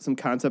up some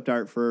concept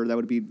art for that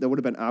would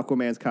have been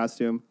Aquaman's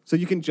costume, so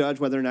you can judge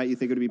whether or not you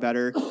think it would be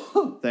better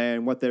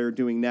than what they're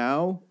doing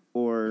now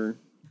or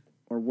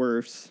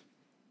worse.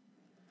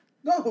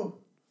 No.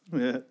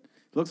 Yeah.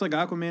 Looks like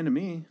Aquaman to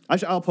me.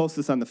 I'll post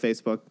this on the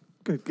Facebook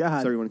Good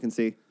God. so everyone can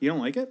see. You don't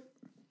like it?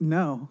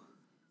 No.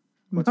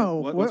 What's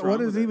What wrong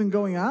is with it? even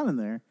going on in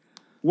there?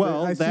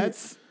 Well, I see-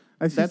 that's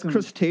I see that's some-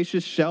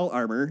 Crustaceous shell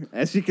armor.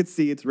 As you can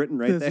see, it's written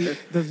right there.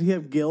 Does he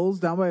have gills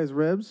down by his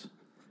ribs?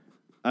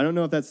 I don't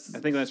know if that's. I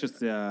think that's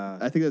just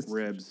I think that's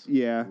ribs.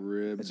 Yeah, It's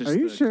Ribs. just Are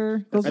you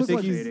sure? Those I look think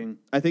like, he's. shading.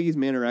 I think he's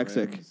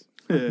manorexic.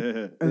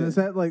 and is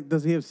that like?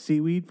 Does he have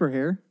seaweed for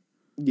hair?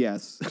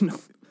 Yes. No.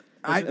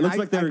 I looks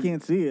like they're-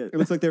 can't see it. It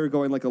looks like they were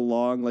going like a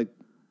longer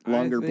I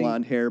think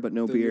blonde hair but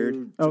no The beard.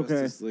 new Okay.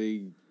 Justice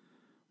League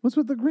What's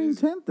with the green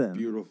is tint then?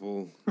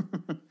 beautiful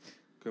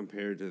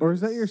compared to Or is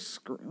that this.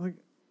 your like?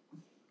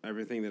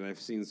 Everything that I've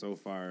seen so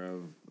far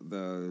of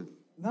the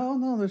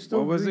No, there's still.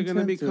 what was it green going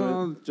to be tint to it.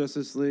 called?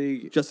 Justice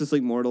League Justice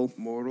League Mortal.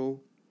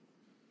 Mortal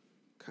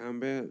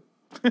Kombat.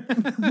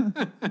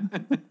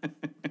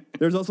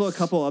 There's also a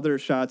couple other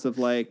shots of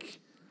like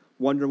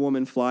Wonder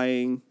Woman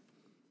flying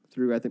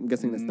through. I'm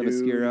guessing that's the Nude.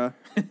 Mascara.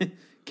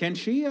 Can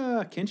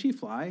she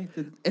fly?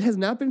 It has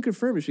not been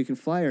confirmed if she can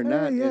fly or Yeah,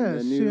 not. yeah. in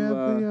the She new, had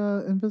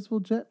the invisible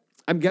jet.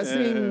 I'm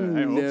guessing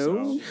I hope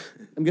no. so.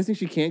 I'm guessing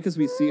she can because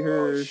we see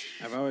her.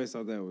 I've always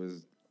thought that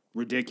was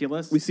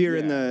Ridiculous. We see her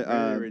in very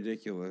the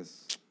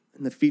ridiculous.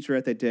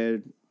 featurette they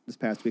did this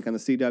past week on the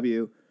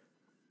CW.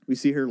 We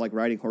see her like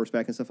riding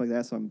horseback and stuff like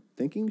that. So I'm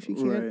thinking she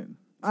can't. Right.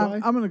 fly?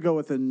 I'm gonna go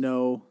with a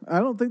no. I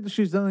don't think that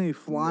she's done any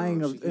flying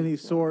No, she of can't any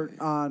fly. sort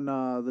on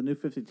the New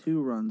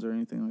 52 runs or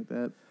anything like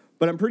that.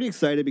 But I'm pretty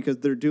excited because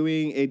they're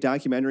doing a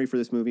documentary for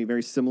this movie,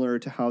 very similar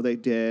to how they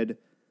did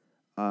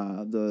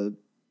the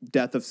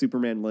Death of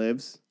Superman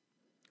Lives.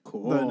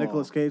 Cool. The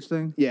Nicolas Cage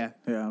thing. Yeah.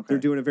 Yeah, okay. They're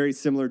doing a very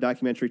similar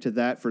documentary to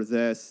that for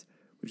this,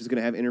 which is going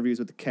to have interviews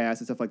with the cast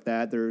and stuff like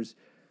that. There's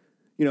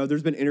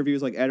been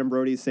interviews like Adam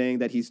Brody saying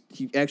that he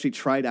actually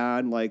tried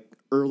on like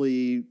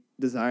early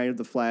design of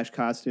the Flash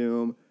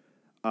costume.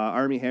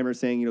 Armie Hammer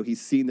saying, he's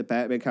seen the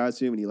Batman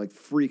costume and he like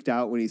freaked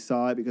out when he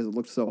saw it because it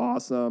looked so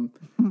awesome.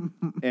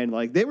 And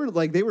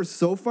they were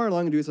so far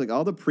along into it. Like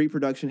all the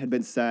pre-production had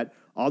been set,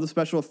 all the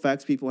special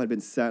effects people had been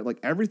set, like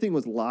everything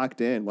was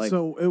locked in. Like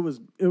So it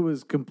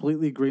was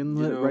completely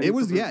greenlit. You know, ready it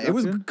was for it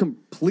was production?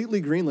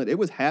 completely greenlit. It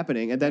was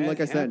happening. And then That like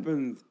I said,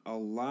 happened a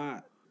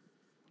lot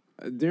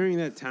during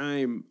that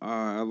time.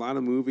 A lot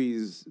of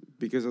movies,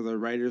 because of the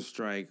writer's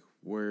strike,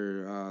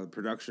 where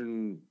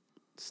production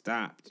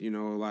stopped. A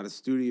lot of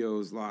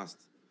studios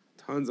lost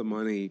tons of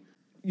money.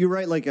 you're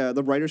right. Like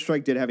the writer's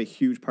strike did have a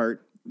huge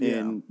part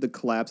in the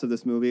collapse of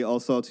this movie.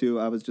 Also, too,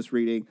 I was just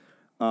reading,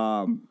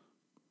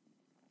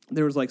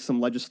 there was like some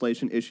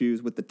legislation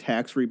issues with the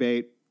tax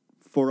rebate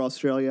for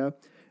Australia,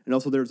 and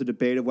also there was a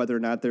debate of whether or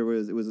not it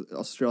was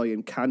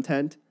Australian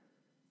content,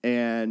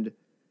 and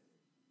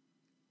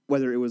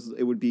whether it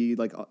would be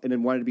like, and it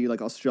wanted to be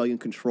like Australian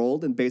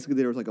controlled, and basically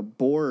there was like a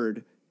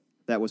board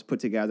that was put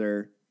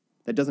together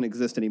that doesn't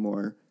exist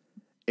anymore,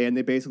 and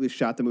they basically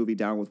shot the movie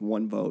down with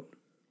one vote.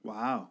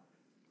 Wow,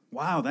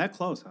 that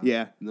close, huh?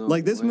 Yeah, No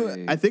like this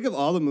movie. way. I think of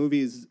all the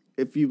movies.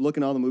 If you look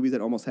at all the movies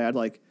that almost had,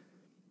 like,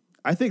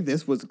 I think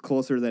this was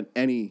closer than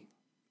any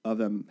of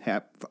them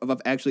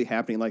of actually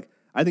happening. Like,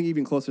 I think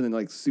even closer than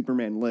like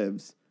Superman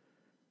Lives,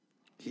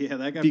 Yeah,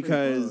 that got pretty close.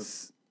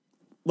 because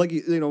like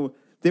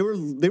they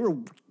were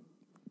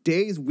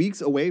days,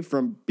 weeks away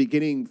from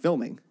beginning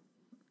filming.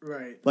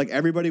 Right. Like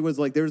everybody was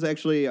like, there was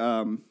actually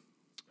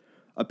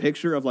a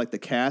picture of like the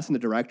cast and the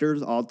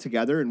directors all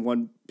together in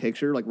one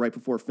picture, like right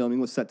before filming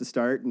was set to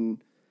start,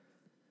 and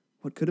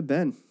what could have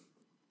been.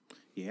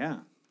 Yeah,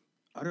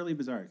 utterly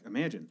bizarre.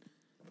 Imagine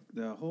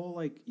the whole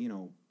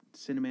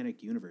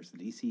cinematic universe, the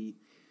DC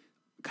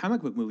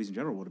comic book movies in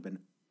general would have been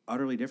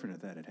utterly different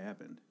if that had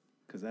happened,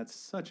 because that's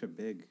such a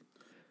big.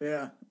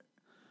 Yeah.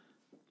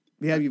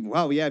 Yeah,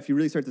 if you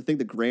really start to think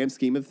the grand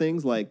scheme of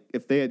things, like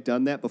if they had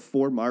done that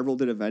before Marvel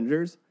did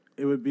Avengers,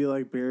 It would be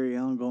like Barry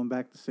Allen going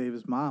back to save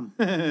his mom.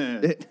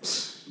 it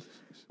just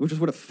would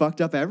have fucked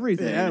up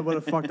everything. Yeah, it would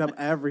have fucked up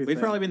everything. We'd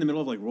probably be in the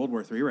middle of like World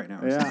War III right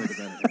now. Or Yeah. something like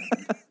that had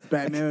happened.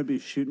 Batman would be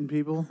shooting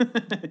people.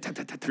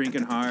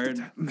 Drinking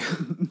hard.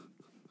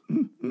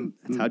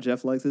 That's how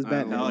Jeff likes his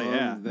Batman. love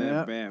yeah. that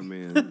Yep.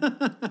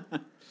 Batman.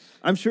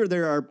 I'm sure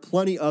there are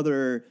plenty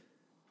other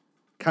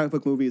comic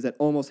book movies that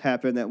almost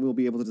happened that we'll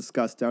be able to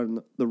discuss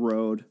down the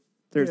road.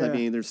 There's,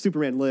 Yeah. there's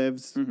Superman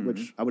Lives,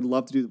 which I would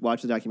love to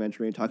watch the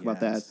documentary and talk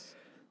about that. Yes.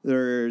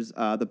 There's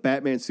the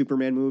Batman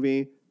Superman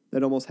movie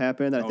that almost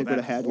happened that I think would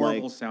that have had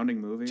horrible like sounding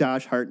movie.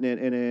 Josh Hartnett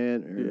in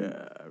it. Or,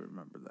 Yeah, I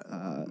remember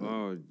that.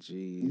 Oh,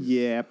 jeez.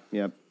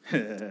 Yep.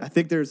 I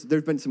think there's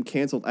been some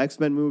canceled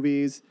X-Men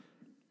movies.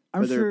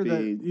 I'm whether sure it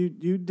that be-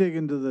 you dig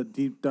into the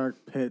deep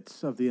dark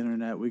pits of the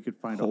internet, we could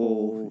find a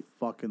whole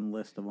fucking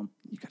list of them.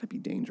 You gotta be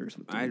dangerous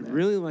with doing I'd that.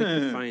 really like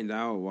to find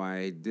out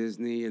why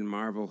Disney and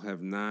Marvel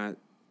have not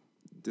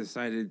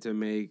decided to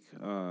make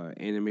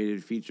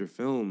animated feature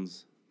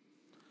films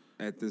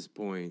at this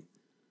point.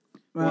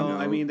 Well, You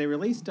I know? mean, they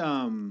released.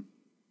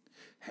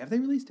 Have they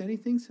released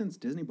anything since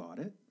Disney bought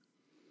it?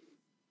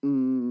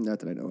 Not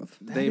that I know of.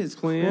 That They is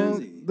plan-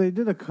 crazy. They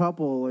did a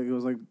couple, like it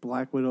was like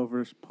Black Widow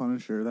versus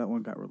Punisher. That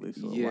one got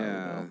released a little while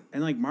Yeah. ago.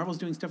 And like Marvel's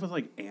doing stuff with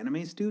like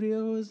anime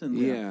studios and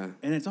Yeah.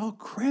 and it's all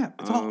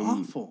crap. It's all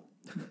awful.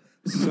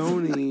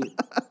 Sony,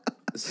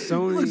 You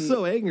look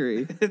so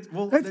angry. It's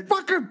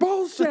fucking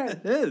bullshit.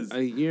 It is.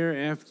 a year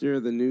after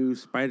the new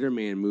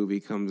Spider-Man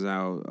movie comes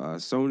out,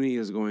 Sony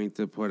is going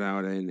to put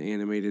out an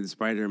animated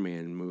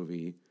Spider-Man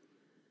movie,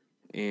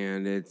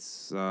 and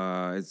it's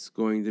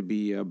going to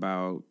be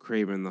about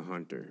Kraven the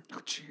Hunter. Oh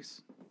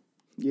jeez.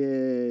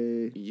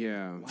 Yay.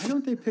 Yeah. Why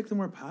don't they pick the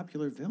more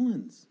popular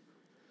villains?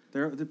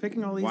 They're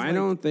picking all these. Why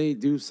don't they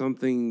do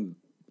something?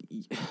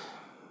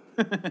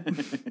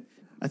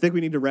 I think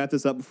we need to wrap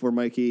this up before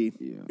Mikey.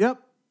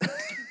 Yep.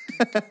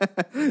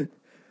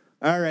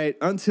 All right.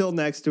 Until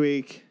next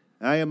week,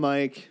 I am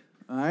Mike.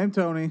 I'm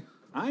Tony.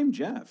 I'm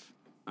Jeff.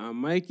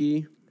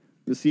 Mikey.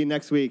 We'll see you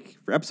next week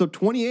for episode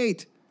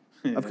 28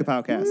 of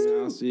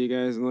Kapowcast. I'll see you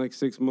guys in like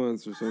 6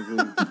 months or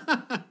something.